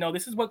theory is. No,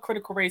 this is what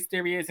critical race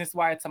theory is. This is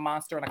why it's a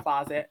monster in a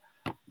closet.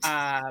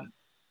 And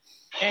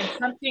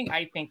something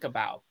I think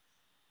about.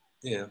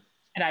 Yeah.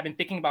 And I've been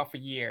thinking about for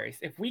years,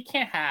 if we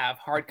can't have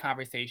hard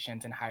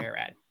conversations in higher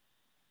ed,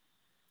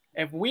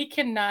 if we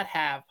cannot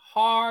have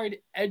hard,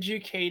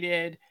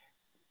 educated,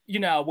 you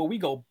know, where we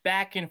go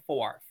back and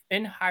forth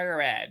in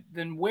higher ed,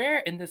 then where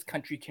in this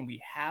country can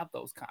we have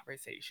those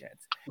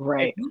conversations?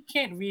 Right. If you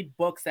can't read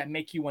books that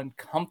make you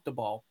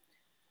uncomfortable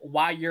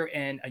while you're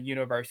in a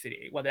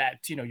university, whether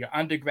that's, you know, your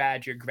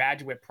undergrad, your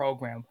graduate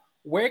program,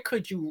 where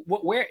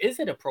is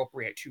it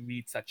appropriate to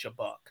read such a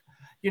book?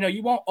 You know,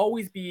 you won't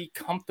always be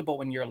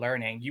comfortable in your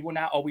learning. You will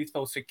not always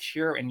feel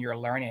secure in your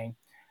learning.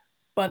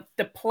 But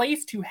the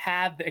place to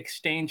have the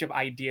exchange of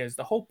ideas,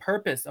 the whole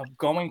purpose of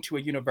going to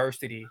a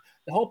university,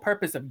 the whole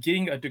purpose of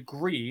getting a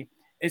degree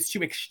is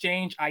to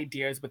exchange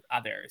ideas with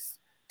others,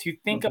 to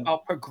think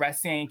about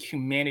progressing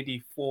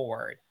humanity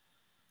forward.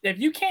 If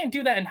you can't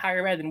do that in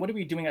higher ed, then what are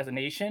we doing as a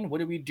nation?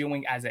 What are we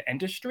doing as an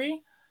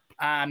industry?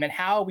 And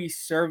how are we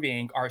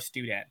serving our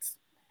students?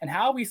 And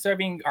how are we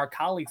serving our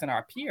colleagues and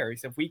our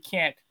peers if we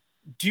can't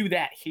do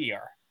that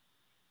here?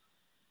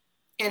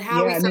 And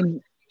how are we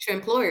serving future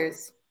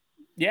employers?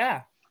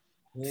 Yeah,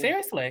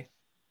 seriously.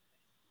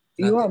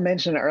 You all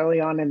mentioned early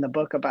on in the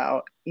book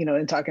about, you know,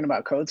 in talking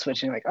about code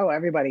switching, like, oh,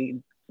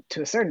 everybody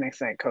to a certain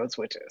extent code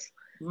switches.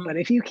 But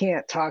if you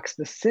can't talk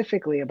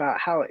specifically about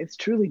how it's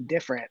truly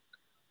different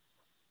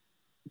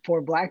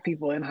for Black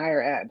people in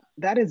higher ed,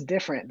 that is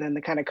different than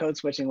the kind of code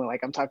switching where,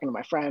 like, I'm talking to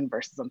my friend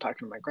versus I'm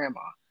talking to my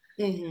grandma.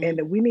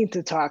 And we need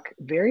to talk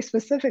very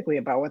specifically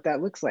about what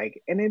that looks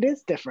like. And it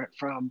is different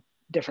from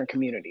different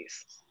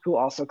communities who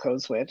also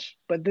code switch.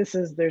 But there's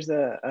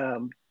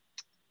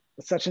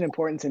such an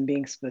importance in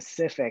being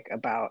specific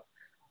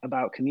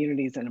about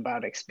communities and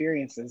about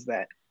experiences,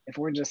 that if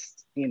we're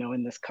just, you know,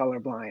 in this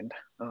colorblind,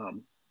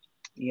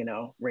 you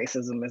know,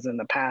 racism is in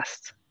the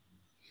past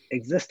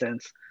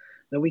existence,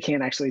 then we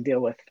can't actually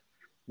deal with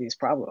these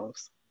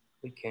problems.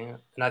 We can't.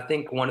 And I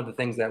think one of the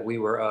things that we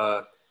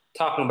were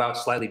talking about,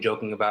 slightly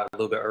joking about a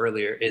little bit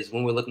earlier, is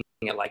when we're looking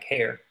at like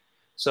hair.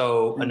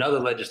 So another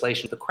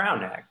legislation, the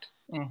Crown Act,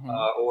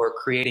 or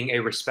creating a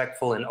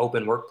respectful and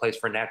open workplace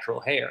for natural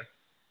hair.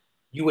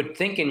 You would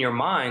think in your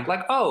mind,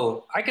 like,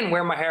 oh, I can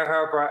wear my hair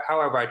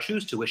however I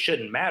choose to. It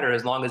shouldn't matter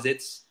as long as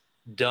it's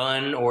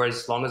done, or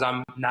as long as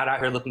I'm not out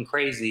here looking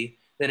crazy,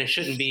 then it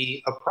shouldn't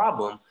be a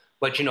problem.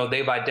 But, you know,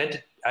 they've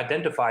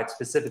identified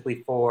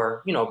specifically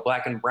for, you know,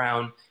 Black and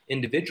brown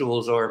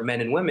individuals or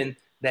men and women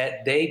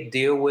that they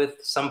deal with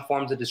some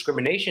forms of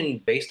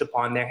discrimination based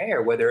upon their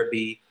hair, whether it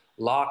be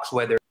locks,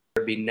 whether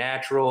it be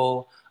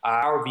natural,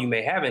 however you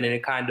may have it. And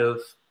it kind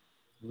of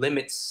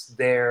limits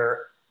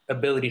their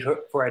ability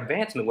for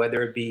advancement,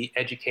 whether it be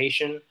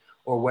education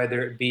or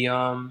whether it be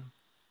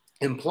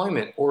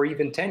employment or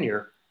even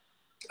tenure.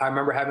 I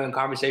remember having a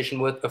conversation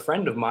with a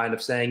friend of mine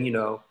of saying, you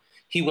know,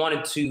 he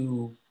was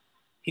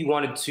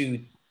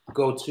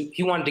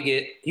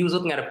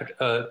looking at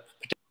a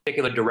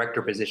particular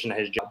director position at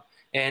his job.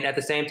 And at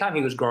the same time,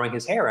 he was growing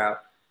his hair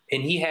out,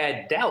 and he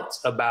had doubts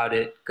about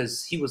it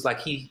because he was like,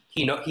 he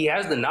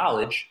has the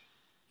knowledge.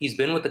 He's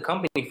been with the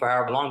company for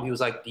however long. He was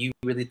like, do you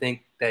really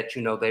think that,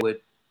 you know,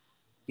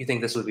 you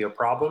think this would be a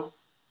problem?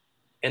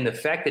 And the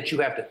fact that you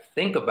have to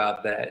think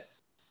about that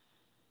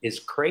is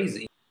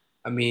crazy.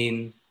 I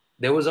mean,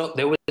 there was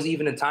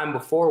even a time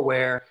before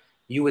where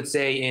you would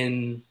say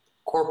in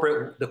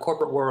the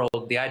corporate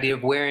world, the idea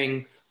of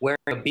wearing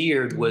a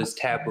beard was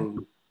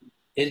taboo.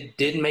 It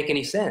didn't make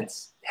any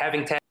sense.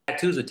 Having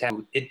tattoos was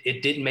taboo.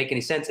 It didn't make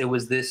any sense. It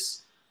was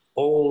this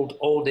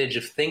old age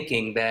of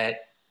thinking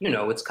that, you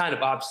know, it's kind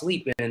of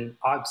obsolete. And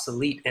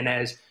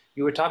as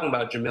you were talking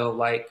about, Jamil,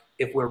 like,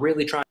 if we're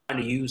really trying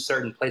to use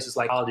certain places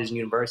like colleges and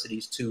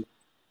universities to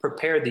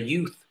prepare the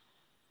youth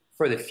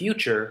for the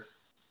future,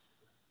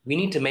 we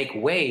need to make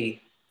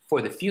way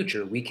for the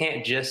future. We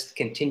can't just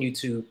continue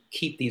to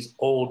keep these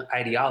old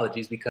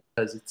ideologies because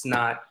it's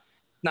not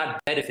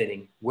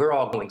benefiting. We're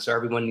all going, so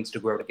everyone needs to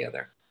grow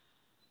together.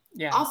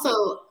 Yeah. Also,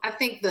 I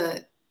think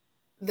the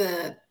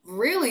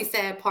really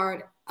sad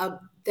part of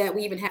that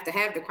we even have to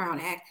have the Crown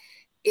Act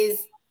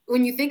is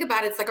when you think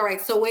about it, it's like, all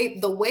right, so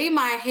the way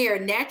my hair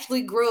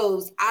naturally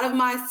grows out of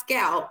my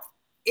scalp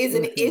is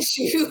an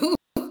issue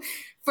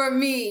for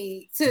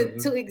me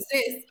to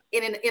exist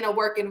in a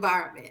work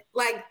environment.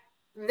 Like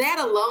that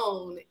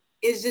alone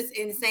is just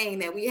insane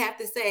that we have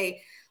to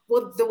say,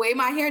 well, the way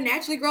my hair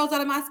naturally grows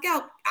out of my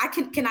scalp,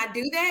 can I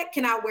do that?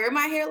 Can I wear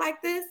my hair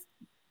like this?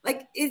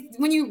 Like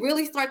when you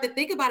really start to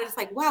think about it, it's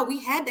like, wow, we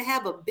had to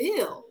have a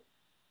bill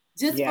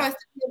just for us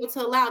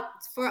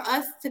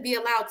to be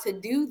able to allowed to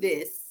do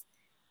this.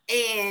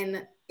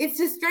 And it's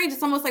just strange.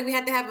 It's almost like we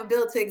had to have a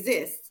bill to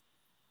exist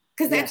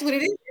because that's what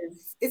it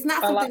is. It's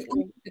not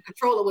something to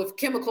control it with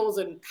chemicals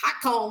and hot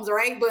combs,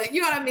 right? But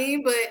you know what I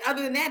mean? But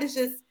other than that, it's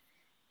just,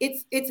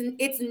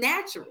 it's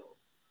natural.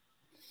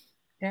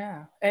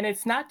 Yeah. And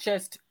it's not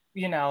just,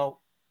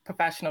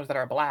 professionals that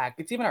are Black,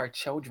 it's even our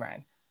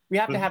children. We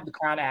have to have the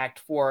Crown Act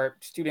for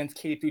students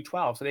K through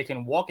 12 so they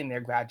can walk in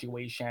their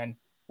graduation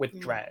with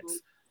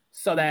dreads.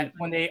 So that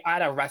when they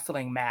at a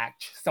wrestling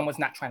match, someone's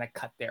not trying to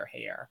cut their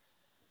hair.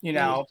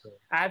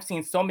 I've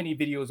seen so many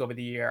videos over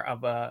the year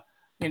of a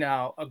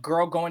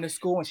girl going to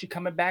school and she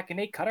coming back and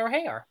they cut her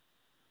hair.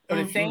 Or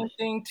the same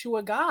thing to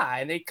a guy,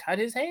 and they cut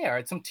his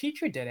hair. Some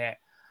teacher did it.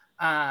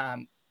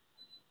 And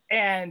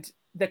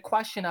the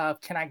question of,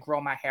 can I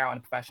grow my hair in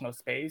a professional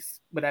space?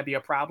 Would that be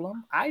a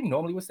problem? I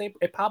normally would say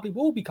it probably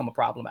will become a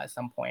problem at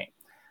some point.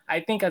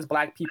 I think as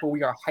Black people,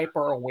 we are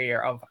hyper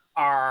aware of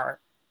our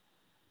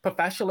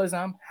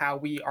professionalism, how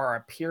we are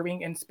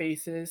appearing in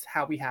spaces,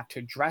 how we have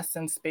to dress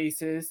in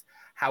spaces,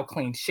 how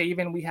clean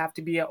shaven we have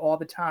to be all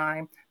the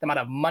time, the amount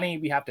of money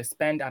we have to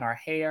spend on our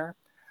hair.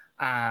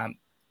 And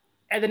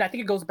then I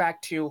think it goes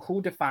back to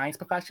who defines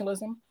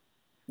professionalism,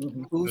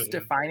 who's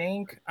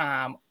defining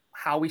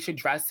how we should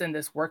dress in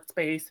this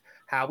workspace,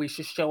 how we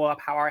should show up,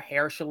 how our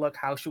hair should look,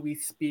 how should we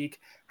speak,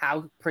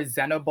 how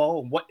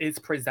presentable, what is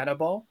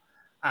presentable.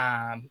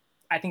 I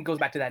think it goes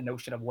back to that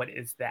notion of what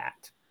is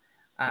that.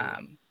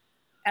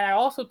 And I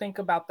also think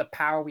about the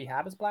power we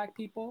have as Black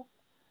people.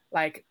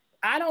 Like,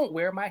 I don't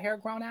wear my hair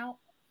grown out,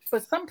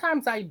 but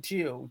sometimes I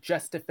do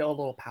just to feel a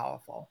little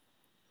powerful,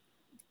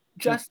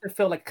 just to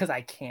feel like, because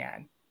I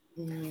can.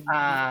 And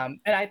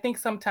I think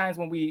sometimes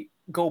when we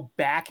go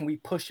back and we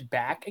push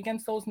back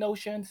against those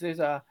notions, there's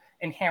a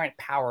inherent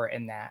power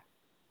in that.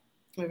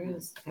 There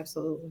is,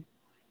 absolutely.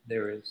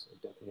 There is, I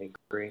definitely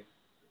agree.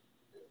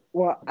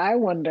 Well, I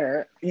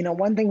wonder,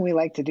 one thing we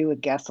like to do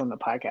with guests on the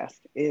podcast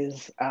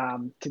is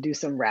to do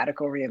some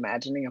radical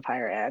reimagining of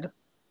higher ed.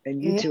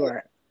 And you two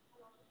are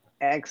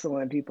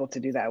excellent people to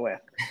do that with.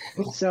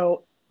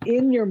 So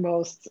in your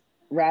most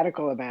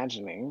radical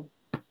imagining,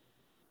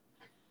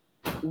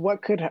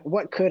 what could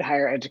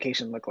higher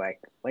education look like?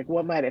 Like,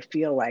 what might it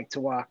feel like to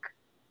walk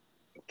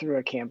through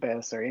a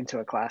campus or into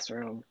a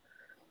classroom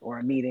or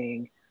a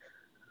meeting?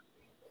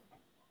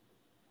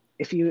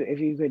 If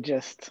you could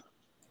just,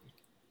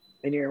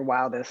 in your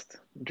wildest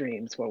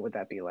dreams, what would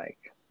that be like?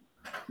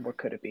 What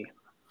could it be?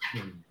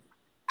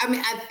 I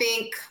mean, I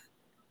think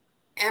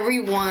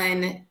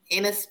everyone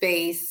in a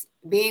space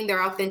being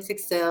their authentic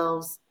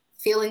selves,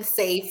 feeling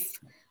safe,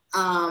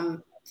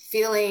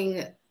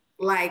 feeling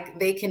like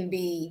they can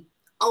be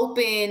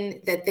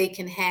open, that they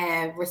can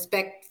have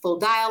respectful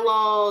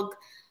dialogue,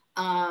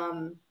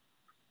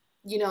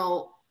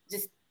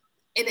 just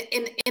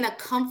in a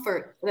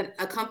comfort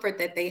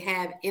that they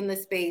have in the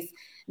space,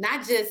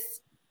 not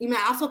just,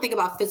 I also think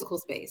about physical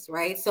space,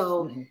 right?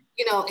 So,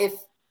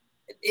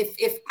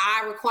 if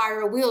I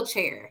require a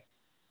wheelchair,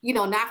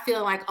 not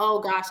feeling like, oh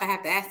gosh, I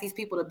have to ask these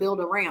people to build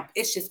a ramp.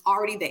 It's just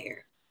already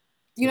there.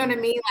 You know what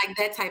I mean? Like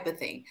that type of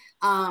thing.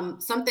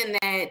 Something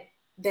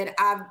that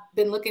I've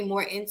been looking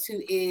more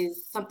into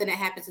is something that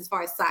happens as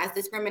far as size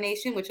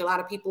discrimination, which a lot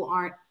of people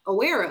aren't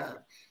aware of,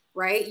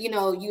 right?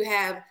 You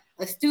have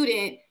a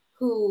student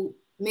who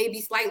may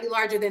be slightly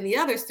larger than the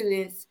other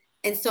students,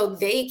 and so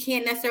they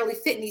can't necessarily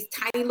sit in these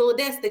tiny little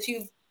desks that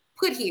you've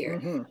put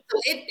here. So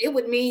it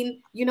would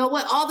mean,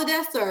 all the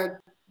desks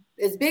are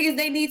as big as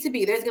they need to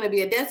be. There's going to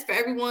be a desk for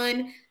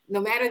everyone,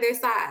 no matter their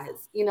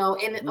size,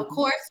 and of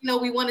course,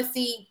 we want to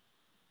see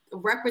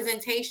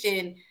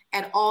representation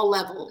at all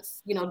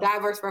levels,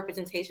 diverse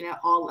representation at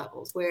all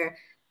levels, where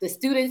the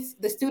students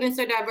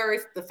are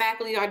diverse, the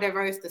faculty are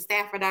diverse, the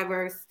staff are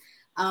diverse.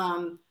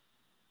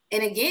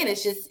 And again,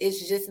 it's just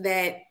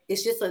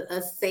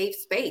a safe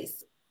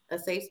space,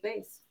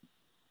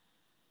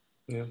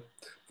 Yeah.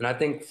 And I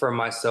think for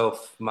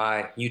myself,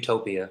 my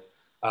utopia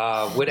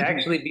would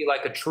actually be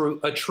like a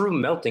true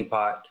melting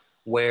pot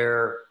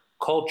where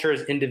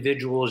cultures,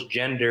 individuals,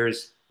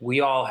 genders, we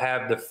all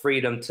have the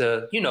freedom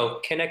to,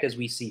 connect as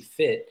we see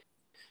fit.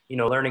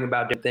 Learning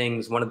about different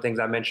things. One of the things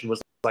I mentioned was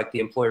like the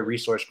employee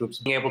resource groups,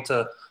 being able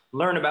to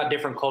learn about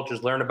different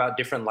cultures, learn about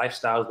different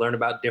lifestyles, learn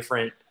about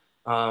different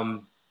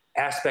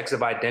aspects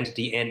of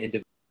identity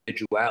and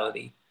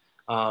individuality.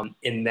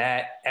 In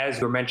that, as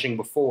we were mentioning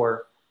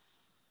before,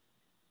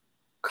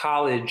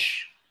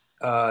 college,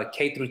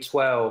 K through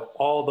 12,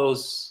 all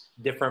those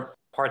different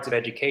parts of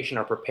education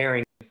are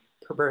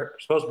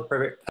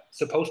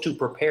supposed to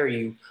prepare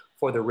you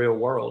for the real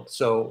world.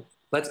 So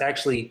let's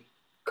actually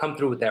come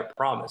through with that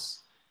promise.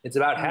 It's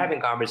about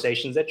having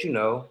conversations that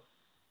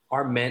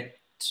are meant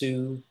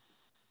to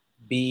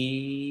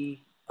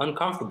be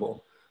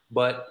uncomfortable,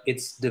 but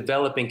it's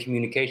developing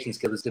communication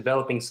skills. It's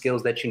developing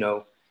skills that,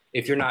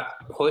 if you're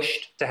not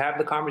pushed to have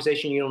the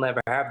conversation, you'll never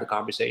have the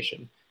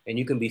conversation. And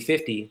you can be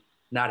 50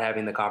 not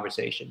having the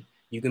conversation.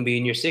 You can be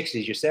in your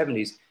 60s, your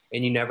 70s,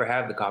 and you never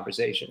have the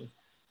conversation.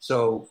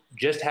 So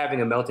just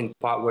having a melting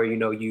pot where,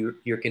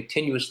 you're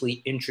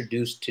continuously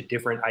introduced to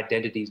different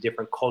identities,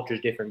 different cultures,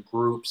 different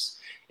groups,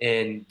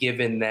 and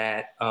given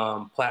that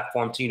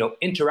platform to,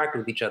 interact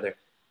with each other.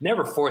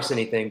 Never force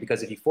anything,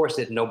 because if you force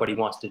it, nobody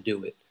wants to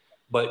do it.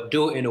 But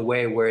do it in a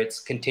way where it's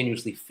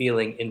continuously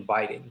feeling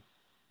inviting.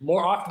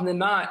 More often than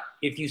not,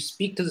 if you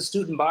speak to the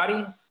student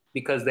body,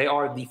 because they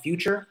are the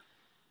future,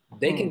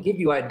 they can give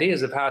you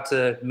ideas of how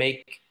to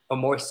make a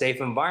more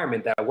safe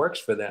environment that works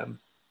for them.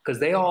 Because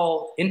they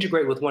all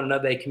integrate with one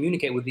another, they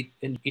communicate with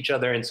each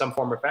other in some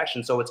form or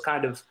fashion. So it's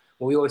kind of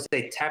what we always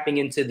say, tapping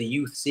into the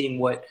youth, seeing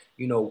what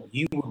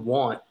you would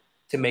want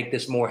to make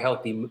this more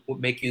healthy,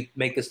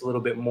 make this a little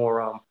bit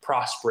more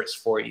prosperous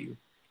for you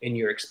in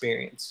your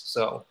experience.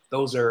 So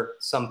those are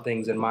some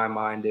things in my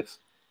mind. If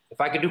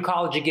I could do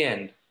college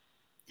again,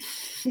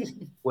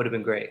 would have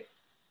been great.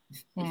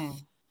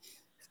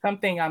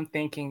 Something I'm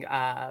thinking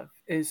of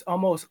is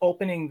almost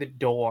opening the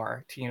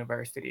door to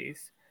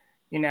universities.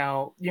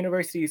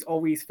 Universities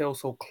always feel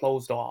so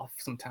closed off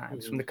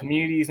sometimes from the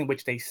communities in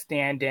which they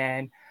stand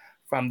in,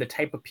 from the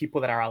type of people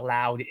that are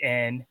allowed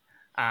in,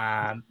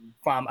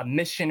 from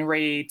admission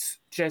rates,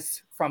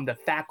 just from the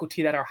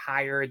faculty that are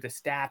hired, the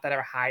staff that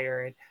are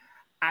hired.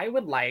 I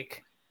would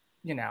like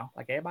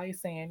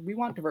everybody's saying, we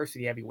want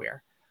diversity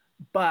everywhere.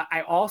 But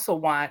I also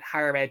want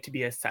higher ed to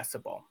be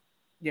accessible,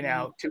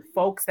 to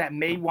folks that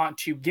may want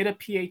to get a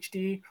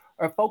PhD,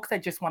 or folks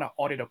that just want to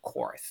audit a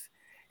course,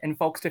 and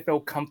folks to feel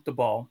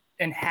comfortable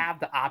and have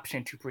the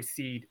option to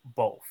proceed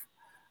both,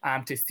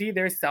 to see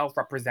their self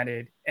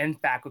represented in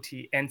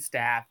faculty and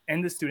staff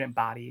and the student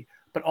body,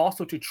 but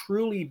also to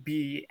truly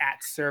be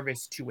at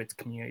service to its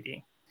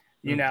community,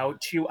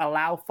 to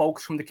allow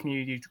folks from the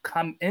community to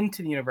come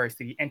into the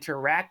university,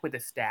 interact with the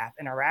staff,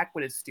 interact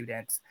with its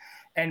students,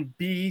 and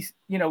be,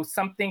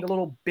 something a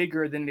little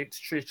bigger than it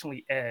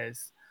traditionally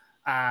is.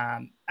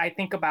 I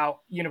think about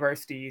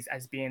universities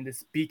as being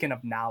this beacon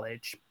of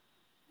knowledge.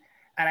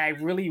 And I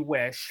really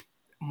wish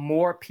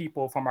more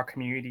people from our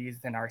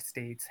communities and our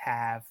states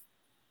have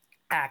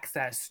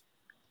access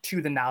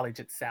to the knowledge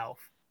itself.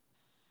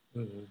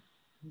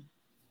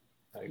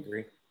 I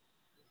agree.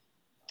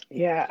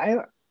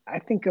 Yeah, I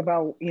think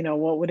about,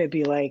 what would it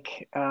be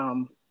like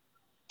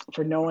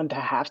for no one to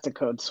have to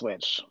code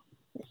switch,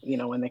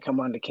 when they come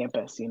onto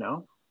campus,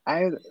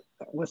 I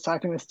was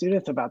talking to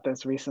students about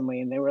this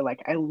recently, and they were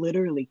like, I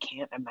literally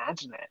can't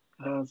imagine it.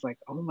 And I was like,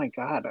 oh my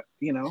God,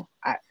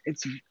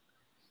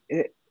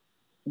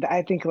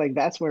 I think like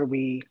that's where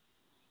we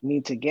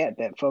need to get,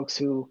 that folks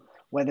who,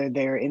 whether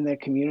they're in the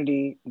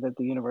community that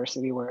the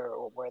university where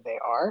they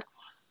are,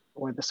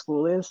 or the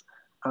school is,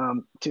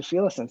 to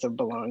feel a sense of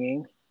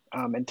belonging,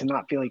 and to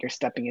not feel like you're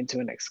stepping into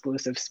an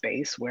exclusive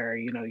space where,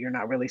 you're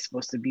not really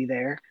supposed to be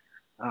there.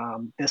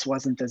 This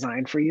wasn't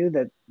designed for you,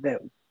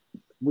 that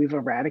we've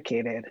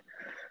eradicated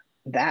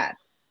that.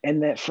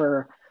 And that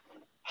for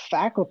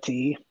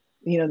faculty,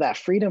 that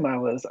freedom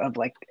of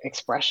like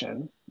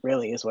expression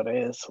really is what it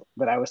is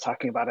that I was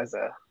talking about as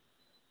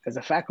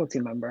a faculty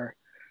member,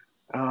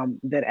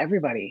 that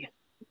everybody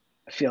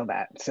feel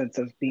that sense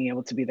of being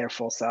able to be their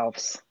full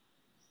selves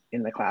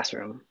in the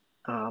classroom,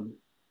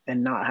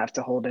 and not have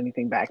to hold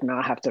anything back,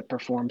 not have to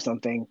perform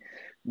something,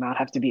 not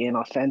have to be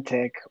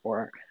inauthentic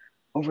or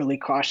overly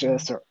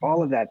cautious, or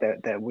all of that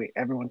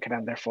everyone could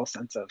have their full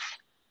sense of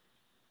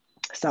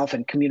self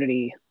and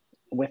community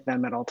with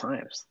them at all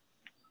times.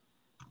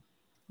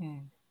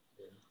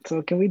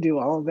 So can we do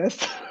all of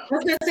this? I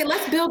was gonna say,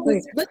 let's build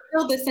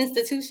this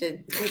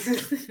institution.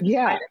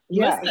 Yeah.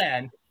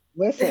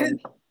 Listen,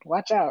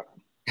 watch out.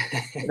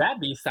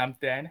 That'd be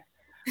something.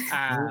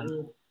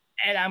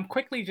 And I'm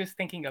quickly just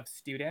thinking of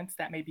students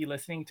that may be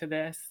listening to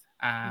this.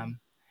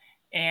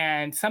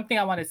 And something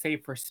I want to say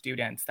for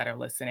students that are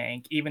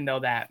listening, even though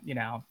that,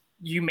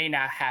 you may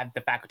not have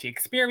the faculty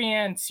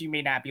experience, you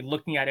may not be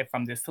looking at it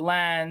from this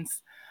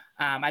lens.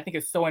 I think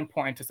it's so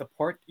important to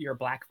support your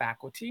Black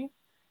faculty.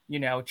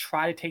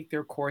 Try to take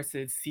their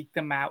courses, seek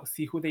them out,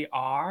 see who they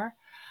are,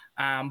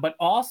 but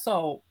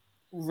also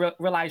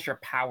realize your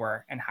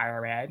power in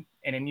higher ed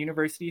and in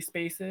university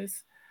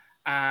spaces.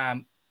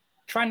 Try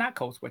not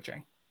code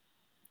switching.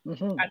 At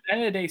the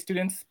end of the day,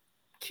 students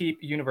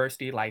keep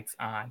university lights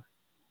on.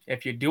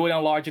 If you do it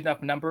in large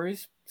enough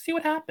numbers, see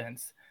what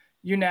happens.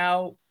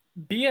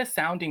 Be a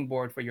sounding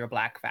board for your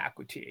Black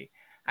faculty.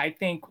 I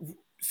think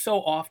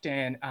so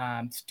often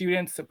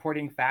students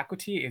supporting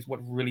faculty is what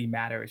really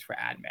matters for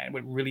admin,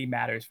 what really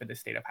matters for the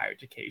state of higher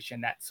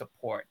education, that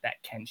support,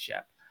 that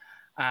kinship.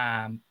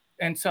 And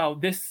so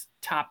this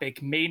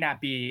topic may not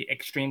be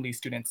extremely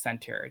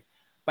student-centered,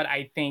 but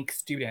I think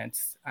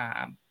students,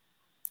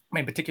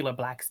 in particular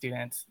Black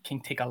students, can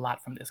take a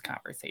lot from this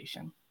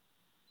conversation.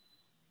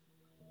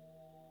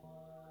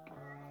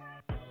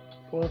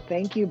 Well,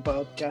 thank you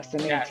both,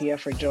 Justin and Tia,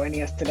 for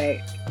joining us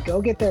today. Go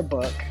get their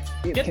book.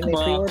 Can they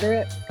pre-order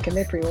it? Can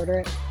they pre-order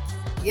it?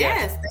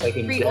 Yes, they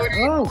can pre-order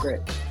it. Oh, great.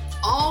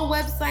 All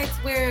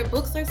websites where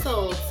books are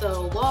sold.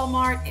 So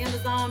Walmart,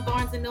 Amazon,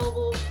 Barnes &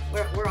 Noble,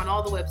 we're on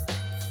all the websites.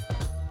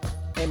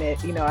 And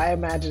it, I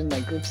imagine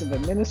like groups of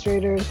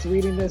administrators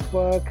reading this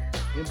book,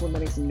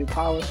 implementing some new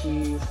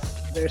policies.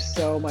 There's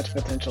so much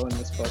potential in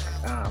this book.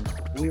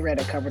 We read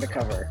it cover to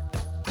cover.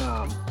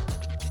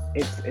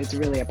 It's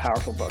really a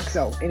powerful book.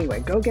 So anyway,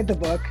 go get the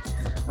book.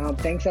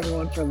 Thanks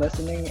everyone for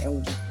listening,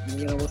 and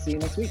we'll see you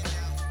next week.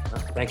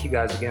 Thank you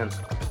guys again.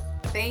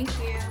 Thank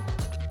you.